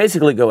 And they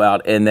basically go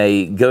out and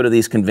they go to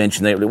these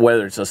conventions,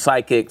 whether it's a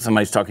psychic,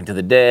 somebody's talking to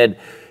the dead,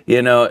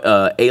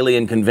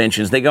 alien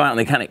conventions. They go out and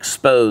they kind of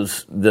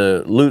expose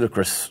the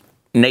ludicrous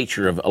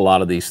nature of a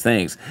lot of these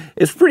things.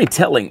 It's pretty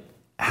telling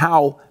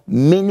how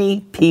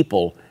many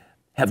people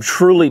have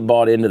truly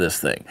bought into this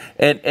thing.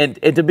 And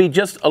to be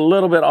just a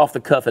little bit off the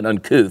cuff and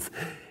uncouth,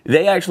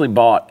 they actually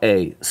bought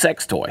a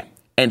sex toy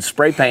and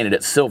spray painted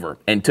it silver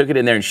and took it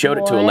in there and showed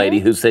it to a lady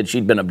who said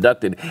she'd been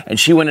abducted. And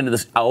she went into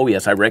this, oh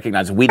yes, I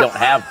recognize it. We don't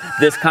have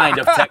this kind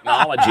of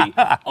technology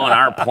on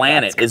our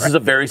planet. This is a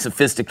very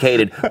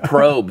sophisticated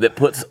probe that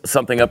puts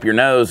something up your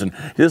nose. And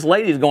this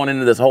lady's going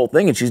into this whole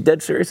thing and she's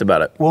dead serious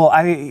about it. Well,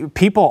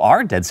 people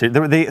are dead serious.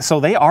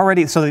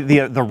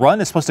 The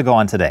run is supposed to go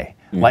on today.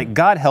 Like,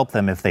 God help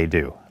them if they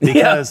do.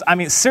 Because, I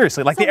mean,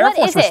 seriously, like the Air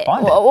Force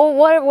responded.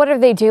 What are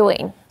they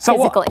doing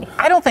physically?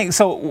 I don't think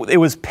so. It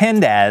was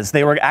pinned as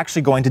they were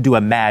actually going to do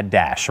a mad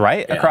dash,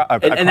 right? Yeah.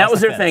 And that was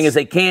their thing, is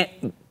they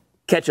can't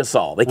catch us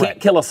all. They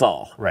can't kill us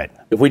all. Right.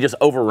 If we just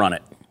overrun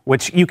it.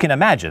 Which you can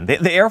imagine.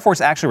 The Air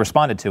Force actually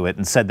responded to it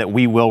and said that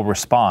we will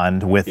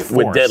respond with force.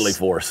 With deadly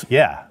force.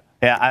 Yeah.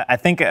 Yeah, I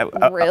think.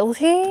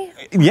 Really?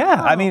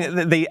 Yeah, I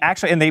mean, they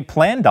actually, and they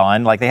planned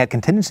on, like, they had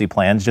contingency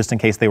plans just in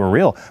case they were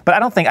real.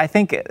 But I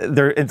think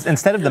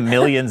instead of the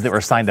millions that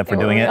were signed up for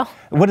doing it,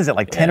 what is it,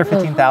 like 10 or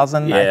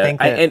 15,000? Yeah. I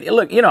think. And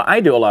look,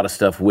 I do a lot of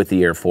stuff with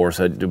the Air Force.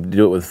 I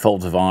do it with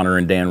Folds of Honor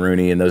and Dan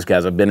Rooney and those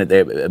guys. I've been at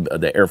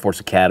the Air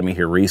Force Academy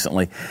here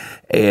recently,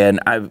 and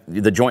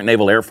the Joint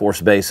Naval Air Force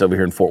Base over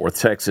here in Fort Worth,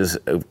 Texas.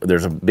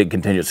 There's a big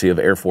contingency of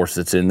Air Force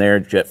that's in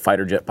there,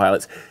 fighter jet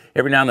pilots.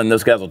 Every now and then,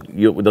 those guys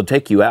they'll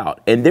take you out.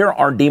 And there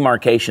are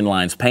demarcation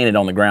lines painted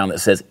on the ground that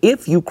says,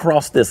 if you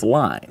cross this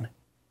line,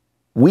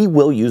 we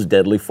will use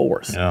deadly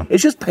force. Yeah.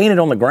 It's just painted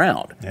on the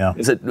ground. Yeah.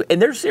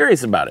 And they're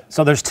serious about it.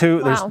 So there's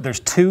two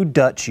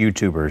Dutch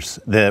YouTubers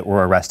that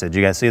were arrested. Did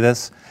you guys see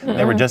this? Mm-hmm.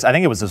 They were just, I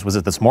think it was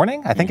it this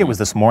morning? I think it was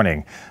this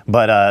morning.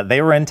 But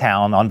they were in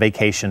town on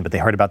vacation, but they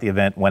heard about the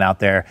event, went out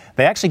there.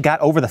 They actually got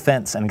over the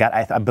fence and got,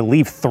 I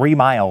believe, 3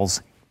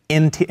 miles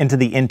into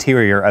the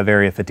interior of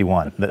Area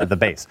 51, the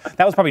base.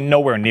 That was probably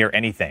nowhere near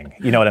anything.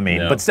 You know what I mean?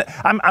 No. But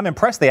I'm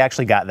impressed they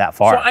actually got that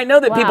far. So I know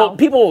that Wow.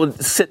 people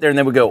would sit there and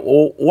they would go,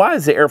 well, why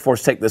does the Air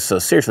Force take this so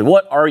seriously?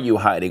 What are you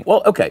hiding?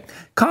 Well, okay,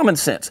 common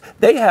sense.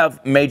 They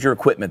have major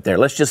equipment there.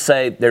 Let's just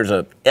say there's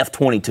a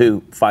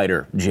F-22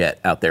 fighter jet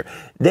out there.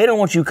 They don't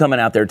want you coming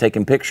out there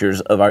taking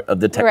pictures of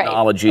the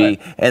technology,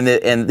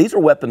 and these are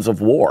weapons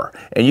of war.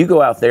 And you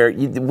go out there,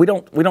 we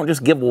don't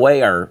just give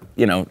away our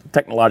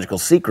technological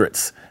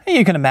secrets.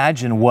 You can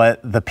imagine what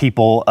the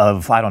people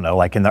of, I don't know,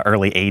 like in the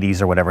early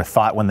 80s or whatever,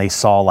 thought when they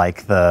saw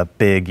like the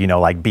big,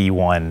 like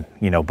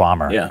B-1,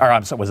 bomber. Yeah. Or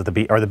I'm sorry, was it the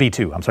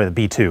B-2? I'm sorry, the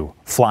B-2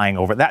 flying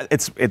over.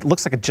 It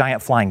looks like a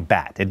giant flying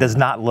bat. It does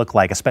not look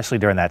like, especially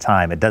during that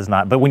time, it does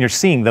not. But when you're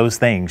seeing those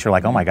things, you're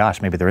like, oh my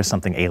gosh, maybe there is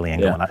something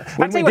alien going on.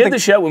 When we did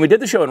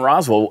the show in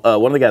Roswell,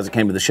 one of the guys that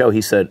came to the show,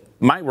 he said,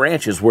 my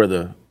ranch is where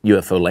the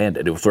UFO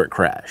landed. It was where it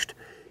crashed.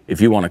 If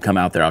you want to come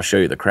out there, I'll show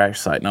you the crash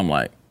site. And I'm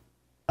like,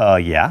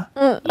 yeah.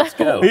 let's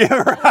go.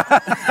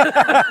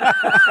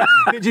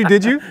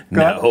 Did you?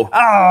 No.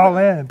 Oh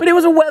man. But it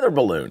was a weather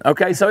balloon.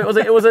 Okay, so it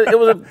was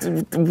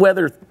a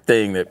weather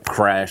thing that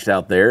crashed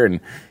out there, and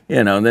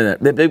and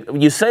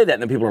then you say that,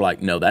 and then people are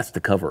like, no, that's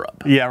the cover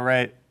up. Yeah,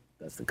 right.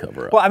 That's the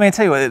cover up. Well, I mean, I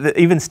tell you what,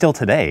 even still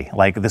today,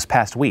 like this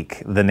past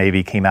week, the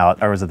Navy came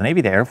out, or was it the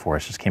Navy, the Air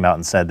Force just came out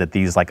and said that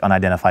these like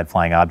unidentified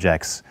flying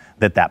objects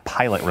that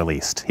pilot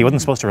released. He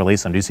wasn't supposed to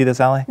release them. Do you see this,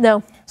 Allie?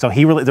 No. So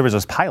there was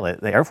this pilot,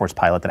 the Air Force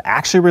pilot, that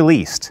actually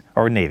released,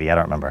 or Navy, I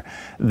don't remember,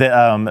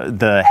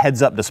 the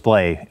heads-up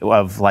display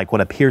of like what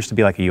appears to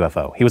be like a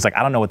UFO. He was like,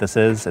 I don't know what this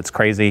is. It's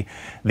crazy.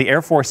 The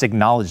Air Force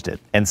acknowledged it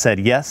and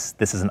said, yes,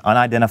 this is an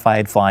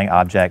unidentified flying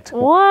object.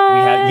 What?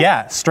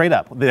 Yeah, straight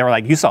up. They were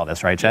like, you saw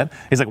this, right, Chad?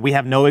 He's like, we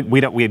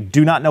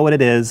do not know what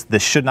it is.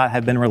 This should not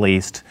have been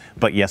released,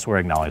 but yes, we're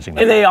acknowledging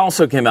that. And they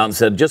also came out and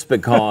said, just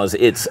because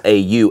it's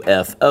a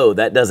UFO,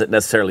 that doesn't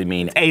necessarily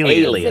mean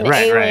alien. It's an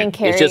Right, alien right.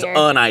 carrier. It's just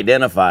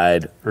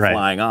unidentified Right.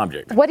 flying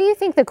object. What do you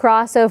think the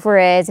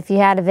crossover is if you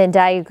had a Venn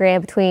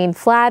diagram between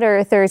flat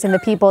earthers and the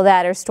people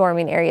that are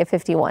storming Area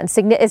 51?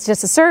 It's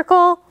just a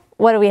circle.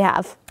 What do we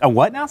have? A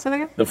what now? Say that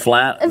again? The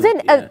flat.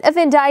 A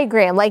Venn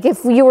diagram. Like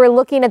if you were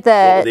looking at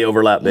The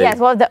overlap being. Yes,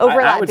 well, the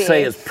overlap I would being.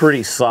 say it's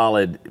pretty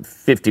solid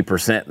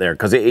 50% there,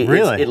 because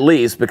Really? at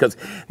least because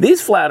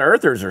these flat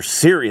earthers are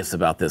serious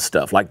about this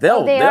stuff. Like They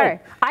they'll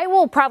are. I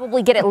will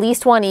probably get at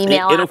least one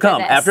email. It'll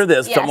come after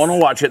this. Yes. Someone will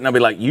watch it and they'll be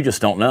like, "You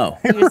just don't know.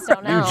 You just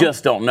don't know. You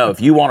just don't know." If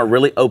you want to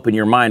really open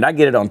your mind, I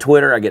get it on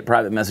Twitter. I get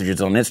private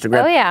messages on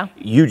Instagram. Oh, yeah.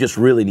 You just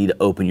really need to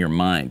open your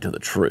mind to the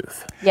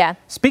truth. Yeah.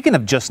 Speaking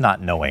of just not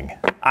knowing,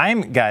 I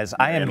am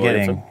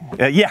Marianne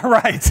getting, yeah,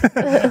 right.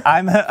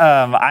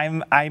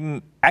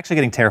 I'm actually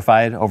getting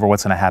terrified over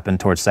what's going to happen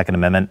towards Second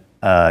Amendment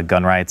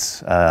gun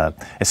rights,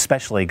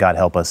 especially, God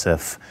help us,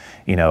 if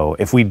the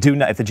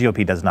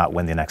GOP does not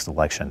win the next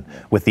election,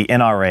 with the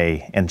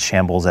NRA in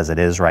shambles as it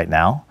is right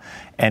now,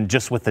 and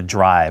just with the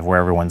drive where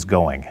everyone's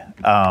going.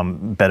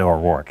 Beto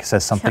O'Rourke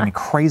says something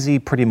crazy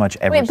pretty much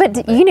every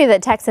single day. You knew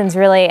that Texans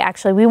really,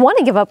 actually, we want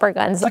to give up our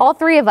guns. All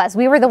three of us,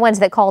 we were the ones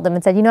that called him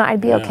and said,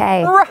 I'd be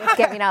okay with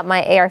giving up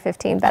my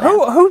AR-15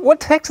 Beto. What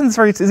Texans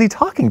is he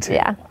talking to?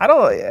 Yeah. I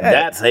don't.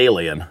 That's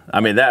alien. I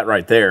mean, that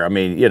right there. I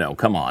mean,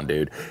 come on,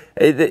 dude.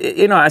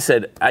 I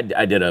said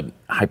I did a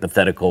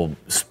hypothetical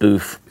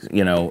spoof,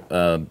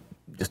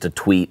 just a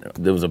tweet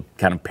that was a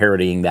kind of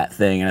parodying that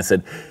thing. And I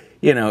said,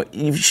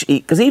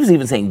 because he was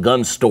even saying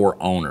gun store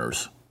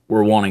owners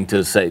were wanting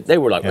to say, they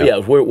were like,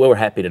 we're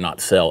happy to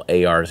not sell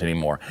ARs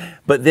anymore.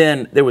 But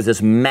then there was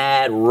this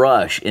mad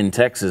rush in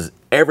Texas.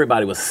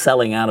 Everybody was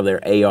selling out of their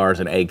ARs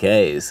and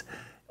AKs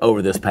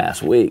over this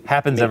past week.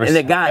 Happens every And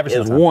the guy every is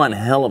single time. one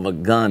hell of a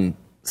gun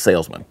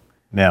salesman.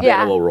 Yeah.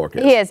 Yeah, Beto O'Rourke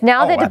is. he is.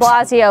 Now that de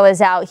absolutely. Blasio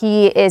is out,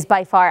 he is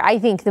by far, I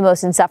think, the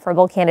most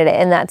insufferable candidate,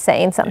 and that's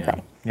saying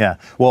something. Yeah.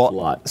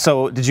 Well,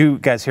 so did you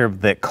guys hear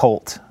that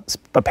Colt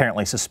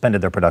apparently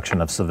suspended their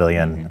production of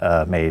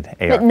civilian-made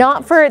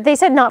AR? But they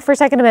said not for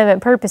Second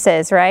Amendment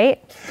purposes,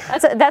 right?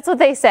 That's what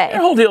they say. The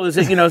whole deal is,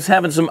 it's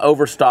having some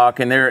overstock,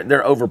 and they're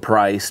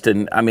overpriced.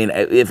 And I mean,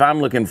 if I'm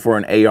looking for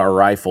an AR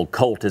rifle,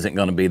 Colt isn't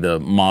going to be the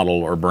model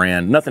or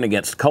brand. Nothing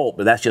against Colt,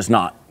 but that's just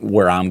not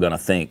where I'm going to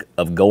think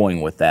of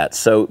going with that.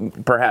 So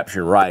perhaps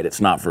you're right.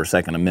 It's not for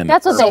Second Amendment.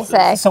 That's what they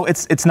say. So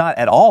it's not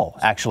at all,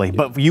 actually.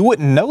 But you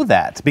wouldn't know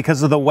that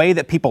because of the way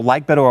that people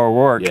like Beto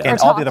O'Rourke and We're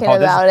all the other talking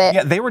politicians. about it.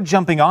 Yeah, they were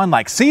jumping on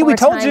like, see, we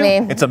Poor told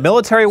timing. you, it's a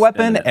military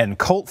weapon, and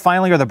Colt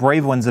finally are the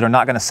brave ones that are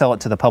not going to sell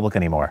it to the public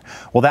anymore.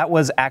 Well, that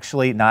was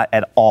actually not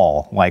at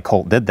all why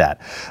Colt did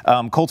that.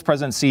 Colt's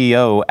president and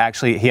CEO,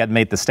 actually, he had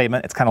made the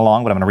statement. It's kind of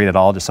long, but I'm going to read it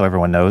all just so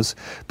everyone knows.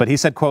 But he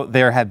said, quote,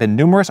 there have been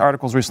numerous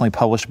articles recently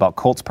published about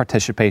Colt's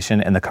participation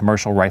in the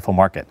commercial rifle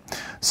market.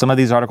 Some of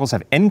these articles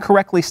have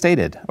incorrectly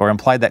stated or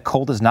implied that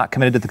Colt is not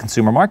committed to the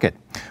consumer market.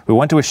 We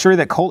want to assure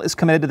that Colt is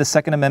committed to the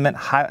Second Amendment,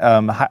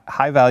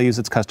 high values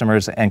its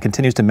customers, and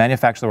continues to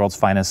manufacture the world's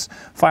finest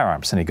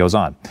firearms. And he goes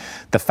on.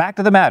 The fact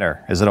of the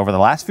matter is that over the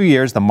last few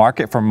years, the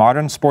market for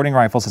modern sporting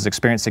rifles has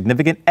experienced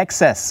significant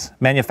excess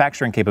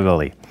manufacturing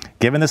capability.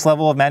 Given this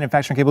level of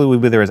manufacturing capability, we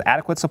believe there is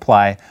adequate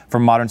supply for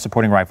modern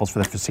supporting rifles for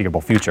the foreseeable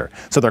future.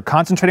 So they're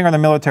concentrating on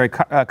their military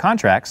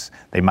contracts.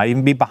 They might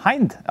even be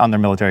behind on their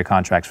military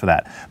contracts for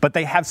that. But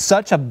they have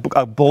such a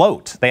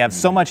bloat. They have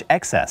so much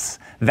excess.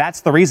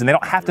 That's the reason. They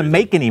don't have to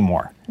make any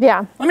more.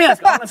 Yeah. Let me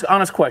ask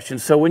honest question.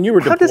 So when you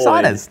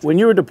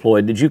were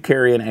deployed, did you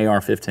carry an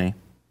AR-15?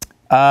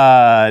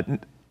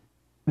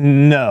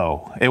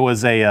 No,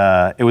 it's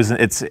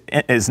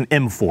an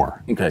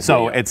M4. Okay,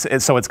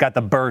 so it's got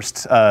the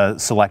burst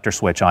selector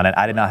switch on it.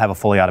 I did not have a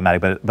fully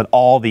automatic, but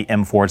all the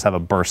M4s have a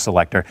burst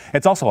selector.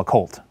 It's also a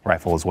Colt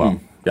rifle as well.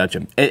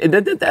 Gotcha.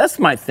 That's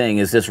my thing,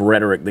 is this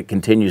rhetoric that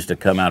continues to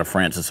come out of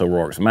Francis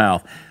O'Rourke's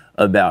mouth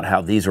about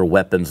how these are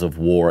weapons of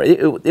war.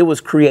 It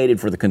was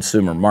created for the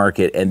consumer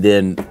market, and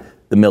then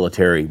the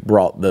military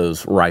brought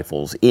those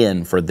rifles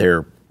in for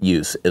their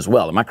use as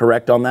well. Am I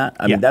correct on that?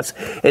 I mean,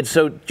 and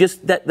so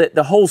just that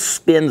the whole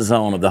spin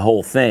zone of the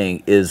whole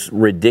thing is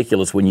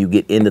ridiculous when you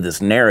get into this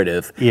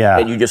narrative. Yeah.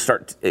 And you just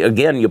start,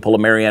 again, you pull a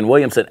Marianne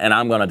Williamson, and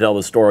I'm going to tell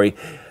the story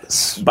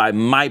by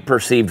my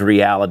perceived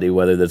reality,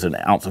 whether there's an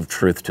ounce of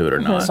truth to it or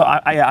not. So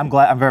I'm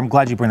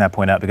glad you bring that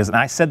point up, because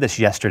I said this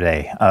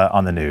yesterday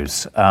on the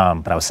news,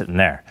 but I was sitting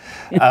there.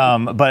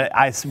 But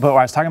I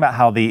was talking about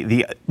how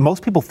the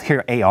most people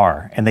hear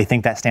AR and they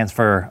think that stands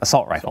for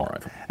assault rifle.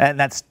 And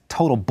that's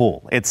total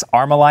bull. It's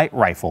Armalite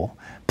rifle.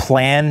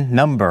 Plan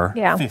number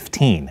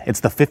 15.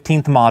 It's the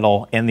 15th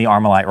model in the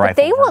Armalite rifle.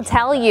 They will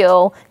tell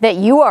you that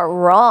you are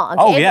wrong.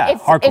 Oh, yeah.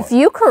 If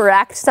you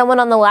correct someone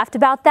on the left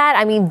about that,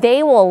 I mean,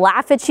 they will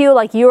laugh at you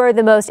like you are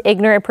the most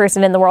ignorant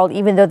person in the world,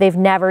 even though they've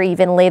never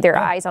even laid their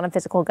eyes on a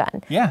physical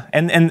gun. Yeah,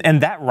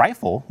 and that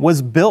rifle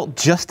was built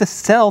just to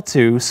sell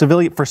to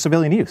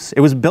civilian use.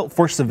 It was built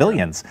for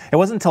civilians. It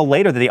wasn't until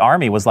later that the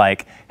Army was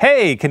like,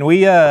 hey, can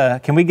we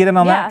get in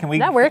on that?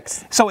 That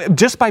works. So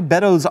just by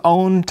Beto's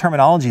own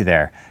terminology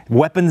there,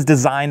 weapons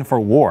designed for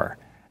war,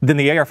 then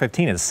the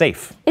AR-15 is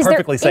safe.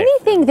 Perfectly safe.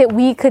 Is there anything that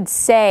we could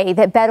say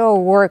that Beto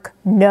O'Rourke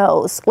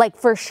knows? Like,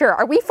 for sure.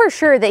 Are we for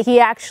sure that he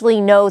actually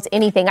knows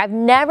anything? I've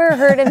never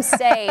heard him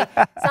say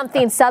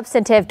something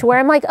substantive to where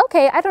I'm like,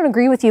 okay, I don't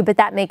agree with you, but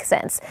that makes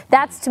sense.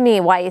 That's, to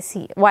me, why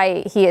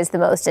he is the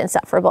most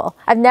insufferable.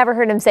 I've never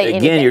heard him say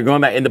anything. Again, you're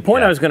going back. And the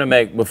point I was going to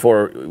make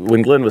before,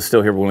 when Glenn was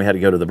still here, when we had to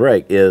go to the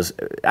break, is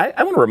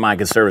I want to remind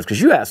conservatives, because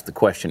you asked the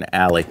question,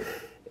 Allie,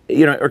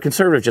 are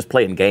conservatives just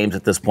playing games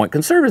at this point?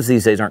 Conservatives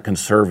these days aren't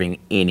conserving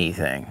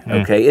anything,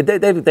 okay?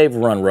 They've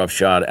run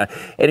roughshod.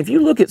 And if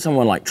you look at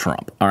someone like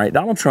Trump, all right,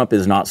 Donald Trump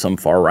is not some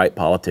far-right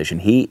politician.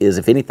 He is,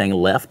 if anything,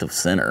 left of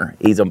center.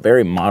 He's a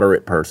very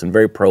moderate person,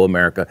 very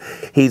pro-America.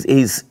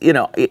 He's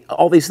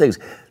all these things.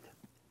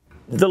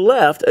 The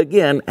left,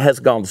 again, has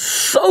gone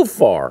so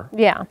far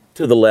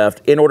to the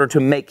left in order to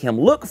make him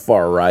look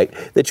far right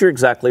that you're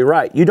exactly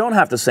right. You don't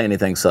have to say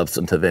anything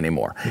substantive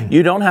anymore.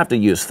 You don't have to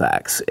use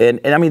facts. And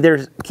I mean,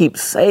 they keep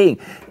saying,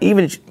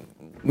 even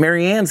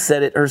Marianne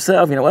said it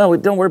herself, well,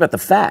 don't worry about the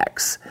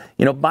facts.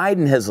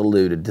 Biden has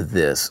alluded to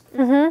this.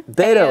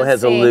 Beto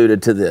has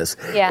alluded to this.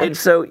 Yeah. And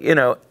so,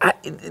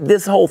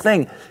 this whole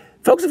thing,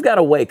 folks have got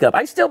to wake up.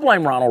 I still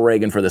blame Ronald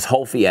Reagan for this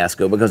whole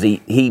fiasco, because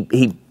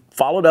he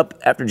followed up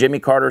after Jimmy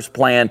Carter's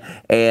plan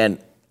and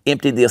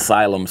emptied the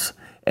asylums.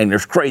 And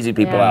there's crazy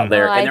people out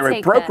there, and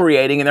they're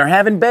procreating, and they're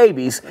having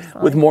babies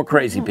with more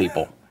crazy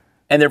people,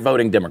 and they're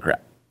voting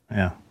Democrat.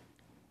 Yeah,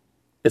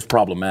 it's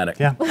problematic.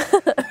 Yeah.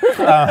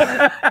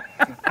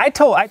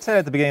 I said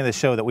at the beginning of the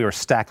show that we were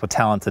stacked with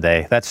talent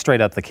today. That's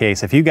straight up the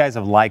case. If you guys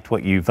have liked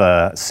what you've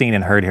seen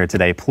and heard here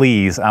today,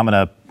 please, I'm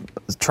going to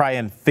try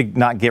and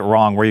not get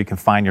wrong where you can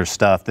find your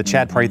stuff. The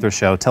Chad Prather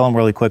Show. Tell them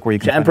really quick where you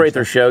can find Chad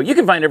Prather Show. You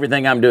can find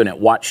everything I'm doing at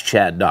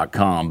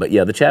watchchad.com. But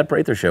yeah, the Chad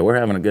Prather Show, we're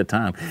having a good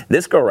time.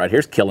 This girl right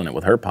here's killing it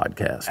with her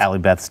podcast. Allie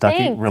Beth Stuckey.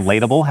 Thanks.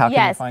 Relatable. How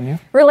can you find you?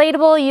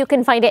 Relatable. You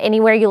can find it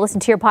anywhere you listen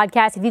to your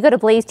podcast. If you go to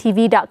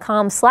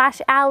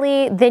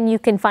blazetv.com/Allie, then you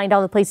can find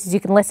all the places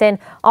you can listen.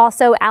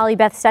 Also, Allie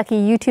Beth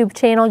Stuckey YouTube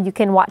channel. You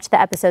can watch the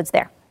episodes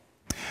there.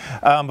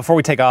 Before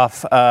we take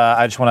off,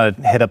 I just want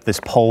to hit up this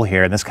poll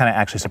here, and this kind of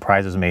actually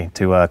surprises me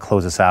to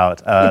close us out.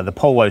 The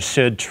poll was,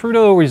 should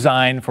Trudeau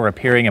resign for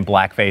appearing in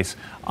blackface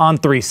on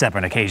 3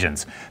 separate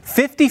occasions?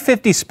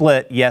 50-50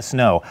 split, yes,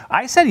 no.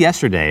 I said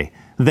yesterday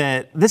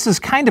that this is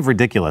kind of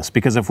ridiculous,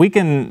 because if we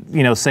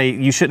can, say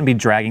you shouldn't be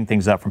dragging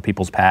things up from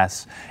people's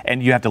past,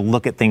 and you have to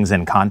look at things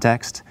in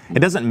context, it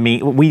doesn't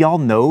mean, we all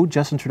know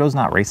Justin Trudeau's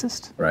not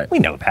racist. Right. We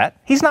know that.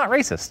 He's not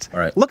racist.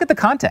 Right. Look at the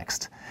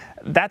context.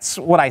 That's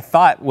what I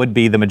thought would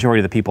be the majority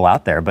of the people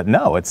out there, but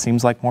no, it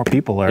seems like more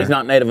people are. He's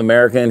not Native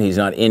American, he's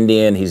not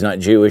Indian, he's not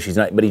Jewish,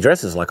 but he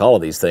dresses like all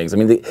of these things. I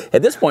mean,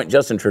 at this point,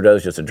 Justin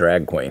Trudeau's just a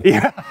drag queen.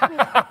 Yeah.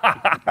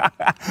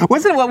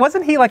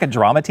 Wasn't he like a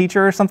drama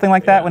teacher or something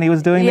like that when he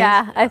was doing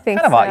Yeah, these? I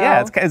think kind so. Of,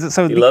 yeah,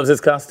 so He loves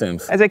his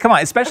costumes. I say, come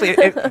on, especially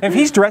if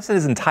he's dressed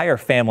his entire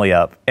family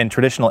up in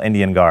traditional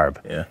Indian garb,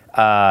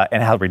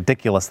 and how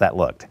ridiculous that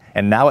looked.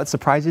 And now it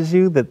surprises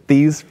you that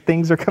these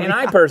things are coming And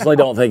I out. personally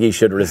don't think he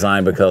should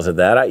resign because of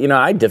that.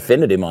 I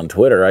defended him on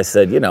Twitter. I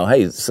said,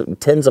 hey,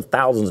 tens of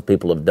thousands of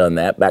people have done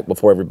that back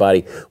before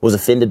everybody was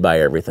offended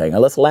by everything. Now,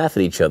 let's laugh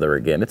at each other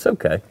again. It's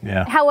okay.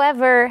 Yeah.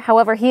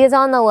 However, he is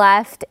on the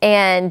left,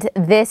 and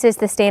this is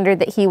the standard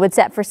that he would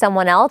set for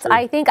someone else. True.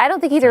 I don't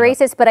think he's a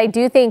racist, but I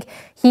do think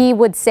he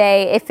would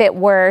say, if it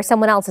were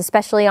someone else,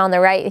 especially on the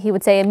right, he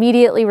would say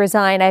immediately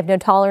resign. I have no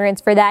tolerance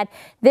for that.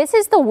 This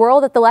is the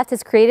world that the left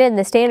has created and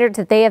the standards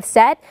that they have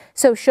set.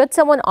 So should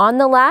someone on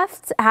the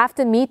left have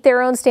to meet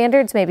their own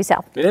standards? Maybe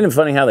so. Isn't it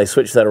funny how they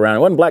switched that around? It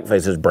wasn't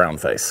blackface, it was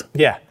brownface.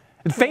 Yeah.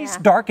 Face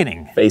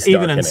darkening, Face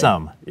even in darkening.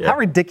 some. Yeah. How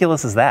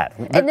ridiculous is that?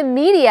 And the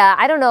media,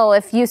 I don't know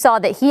if you saw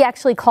that he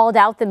actually called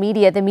out the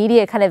media. The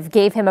media kind of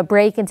gave him a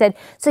break and said,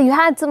 so you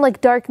had some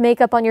like dark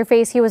makeup on your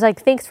face. He was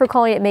like, thanks for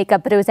calling it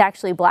makeup, but it was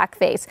actually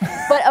blackface.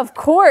 But of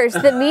course,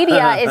 the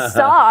media is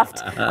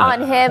soft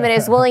on him and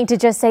is willing to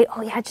just say,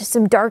 oh yeah, just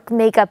some dark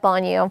makeup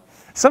on you.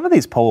 Some of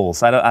these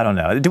polls, I don't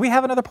know. Do we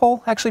have another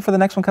poll actually for the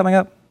next one coming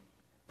up?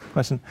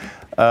 Question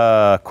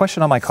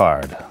on my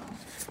card.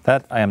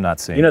 That I am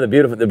not seeing. The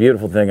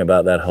beautiful thing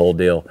about that whole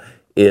deal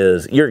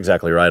is, you're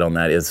exactly right on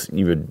that, is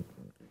you would,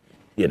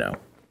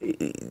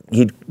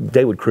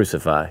 they would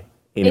crucify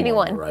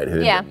anyone. Right, who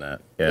did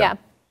that. Yeah.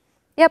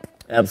 Yep.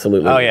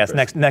 Absolutely. Oh yes,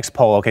 next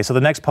poll. Okay, so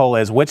the next poll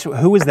is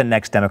who is the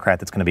next Democrat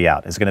that's going to be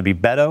out? Is it going to be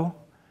Beto,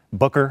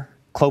 Booker,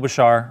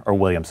 Klobuchar, or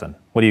Williamson?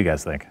 What do you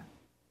guys think?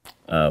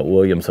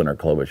 Williamson or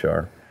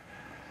Klobuchar.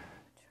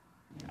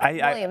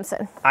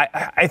 Williamson.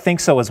 I think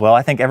so as well.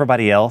 I think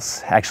everybody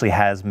else actually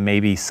has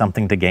maybe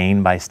something to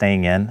gain by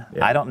staying in.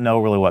 Yeah. I don't know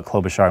really what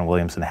Klobuchar and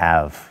Williamson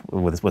have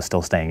with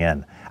still staying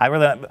in.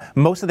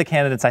 Most of the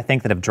candidates I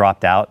think that have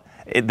dropped out,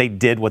 they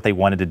did what they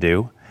wanted to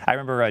do. I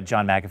remember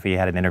John McAfee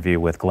had an interview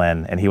with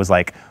Glenn, and he was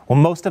like, well,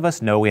 most of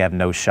us know we have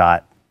no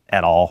shot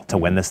at all to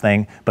win this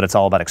thing, but it's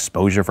all about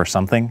exposure for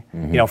something.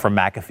 Mm-hmm. For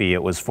McAfee,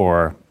 it was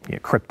for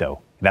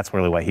crypto. That's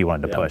really what he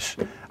wanted to push.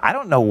 I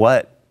don't know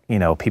what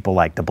people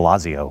like de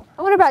Blasio.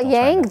 What about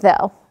Yang,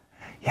 though?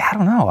 Yeah, I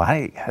don't know.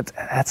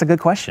 That's a good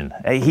question.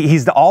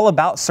 He's all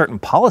about certain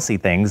policy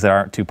things that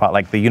aren't too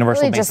like the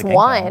universal really basic just income.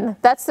 one.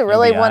 That's the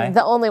really one,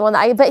 the only one.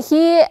 But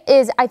he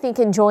is, I think,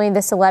 enjoying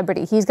the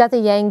celebrity. He's got the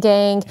Yang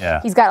gang.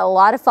 Yeah. He's got a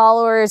lot of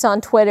followers on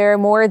Twitter,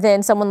 more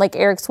than someone like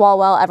Eric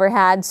Swalwell ever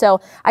had. So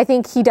I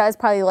think he does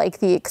probably like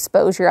the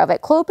exposure of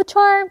it.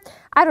 Klobuchar,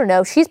 I don't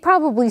know. She's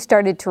probably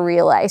started to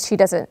realize she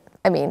doesn't.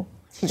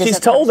 She's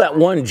told that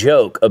one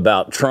joke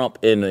about Trump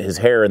in his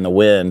hair in the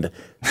wind.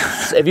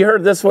 Have you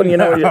heard this one?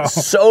 No.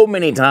 So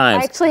many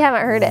times. I actually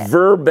haven't heard it.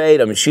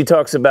 Verbatim. She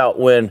talks about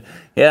when,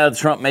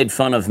 Trump made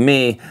fun of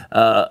me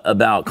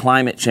about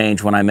climate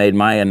change when I made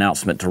my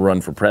announcement to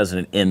run for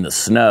president in the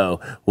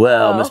snow.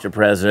 Well, Mr.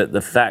 President,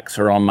 the facts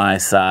are on my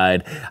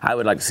side. I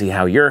would like to see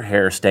how your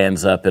hair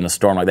stands up in a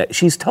storm like that.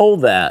 She's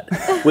told that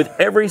with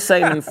every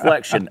same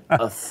inflection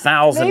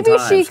 1,000 Maybe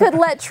times. she could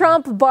let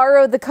Trump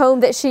borrow the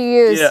comb that she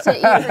used to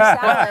eat her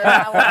salad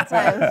that one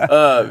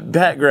time.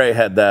 Pat Gray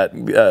had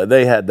that.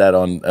 They had that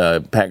on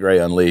Pat Gray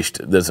Unleashed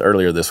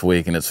earlier this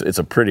week, and it's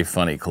a pretty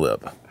funny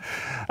clip.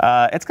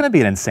 It's going to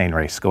be an insane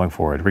race going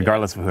forward,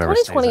 regardless of whoever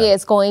stays in. 2020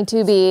 is going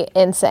to be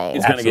insane.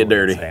 It's going to get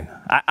dirty. Insane.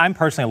 I'm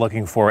personally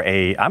looking for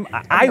I'm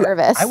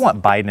nervous. I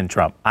want Biden and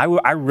Trump. I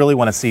really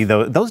want to see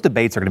those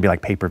debates are going to be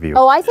like pay-per-view.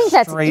 Oh, I think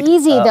that's Straight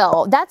easy, up.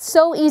 though. That's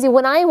so easy.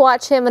 When I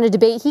watch him in a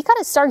debate, he kind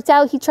of starts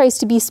out, he tries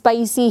to be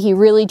spicy. He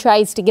really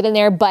tries to get in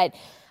there. But,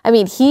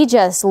 he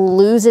just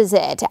loses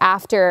it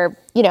after,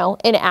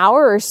 an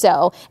hour or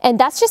so. And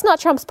that's just not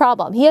Trump's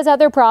problem. He has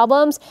other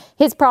problems.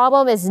 His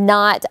problem is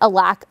not a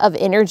lack of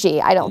energy,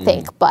 I don't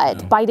think. But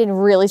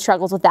Biden really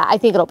struggles with that. I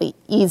think it'll be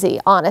easy,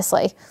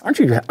 honestly. Aren't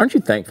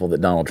you thankful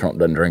that Donald Trump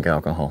doesn't drink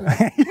alcohol?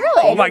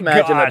 Really? Oh my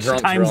Imagine a gosh,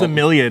 drunk times Trump. a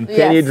million.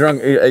 Can you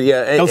drunk?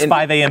 Those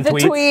 5 a.m. The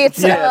tweets.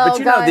 tweets. Yeah, Oh,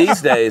 but God.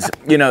 these days,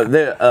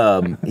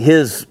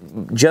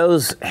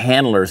 Joe's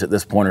handlers at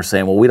this point are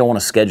saying, well, we don't want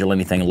to schedule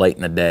anything late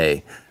in the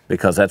day,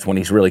 because that's when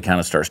he's really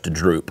kind of starts to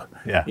droop.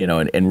 Yeah.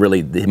 And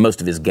really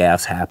most of his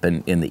gaffes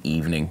happen in the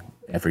evening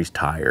after he's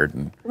tired.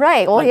 And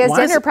Right. Well, he has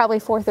why is dinner it- probably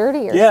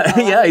 4:30 or Yeah,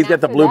 so. he's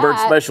got the after Bluebird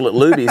that- special at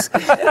Luby's.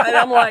 And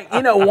I'm like,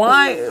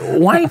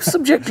 why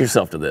subject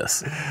yourself to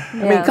this? I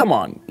mean, come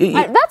on.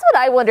 That's what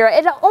I wonder.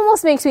 It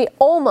almost makes me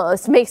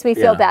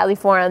feel Yeah. badly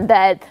for him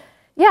that,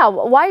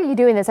 why are you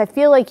doing this? I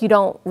feel like you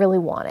don't really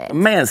want it. A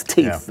man's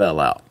teeth fell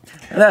out.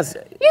 And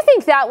Do you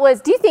think that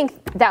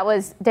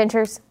was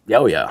dentures?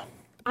 oh yeah.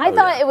 I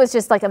thought it was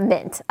just like a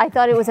mint. I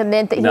thought it was a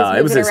mint that he was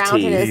it was moving his around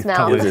in teeth. his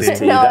mouth. It was his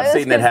teeth. No, I've it seen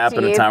was that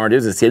happen his a time or two. It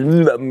was his teeth.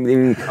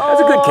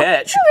 That's a good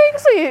catch.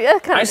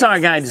 I saw a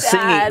guy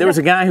singing. There was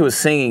a guy who was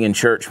singing in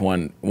church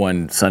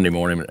one Sunday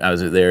morning. I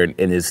was there,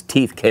 and his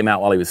teeth came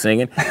out while he was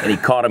singing, and he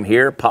caught them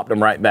here, popped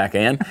them right back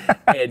in,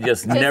 and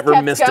just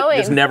never missed going.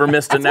 Just never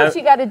missed a note. That's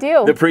what you got to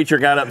do. The preacher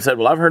got up and said,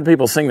 "Well, I've heard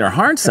people sing their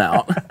hearts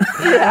out."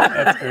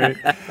 That's great.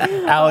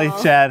 Allie,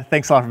 Chad,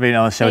 thanks a lot for being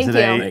on the show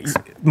today.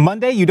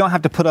 Monday, you don't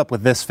have to put up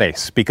with this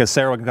face because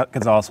Sarah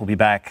Gonzalez will be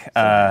back.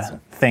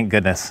 Thank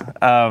goodness.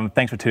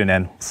 Thanks for tuning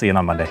in. See you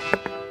on Monday.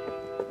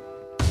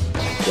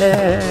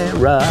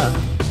 Sarah.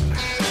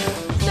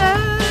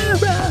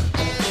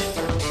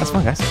 That's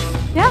fun, guys.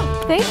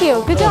 Yeah, thank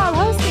you. Good job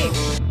hosting.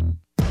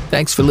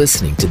 Thanks for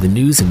listening to the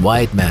news and why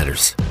it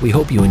matters. We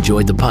hope you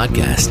enjoyed the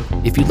podcast.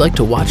 If you'd like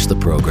to watch the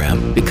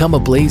program, become a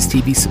Blaze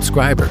TV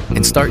subscriber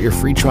and start your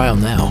free trial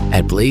now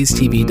at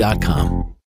blazetv.com.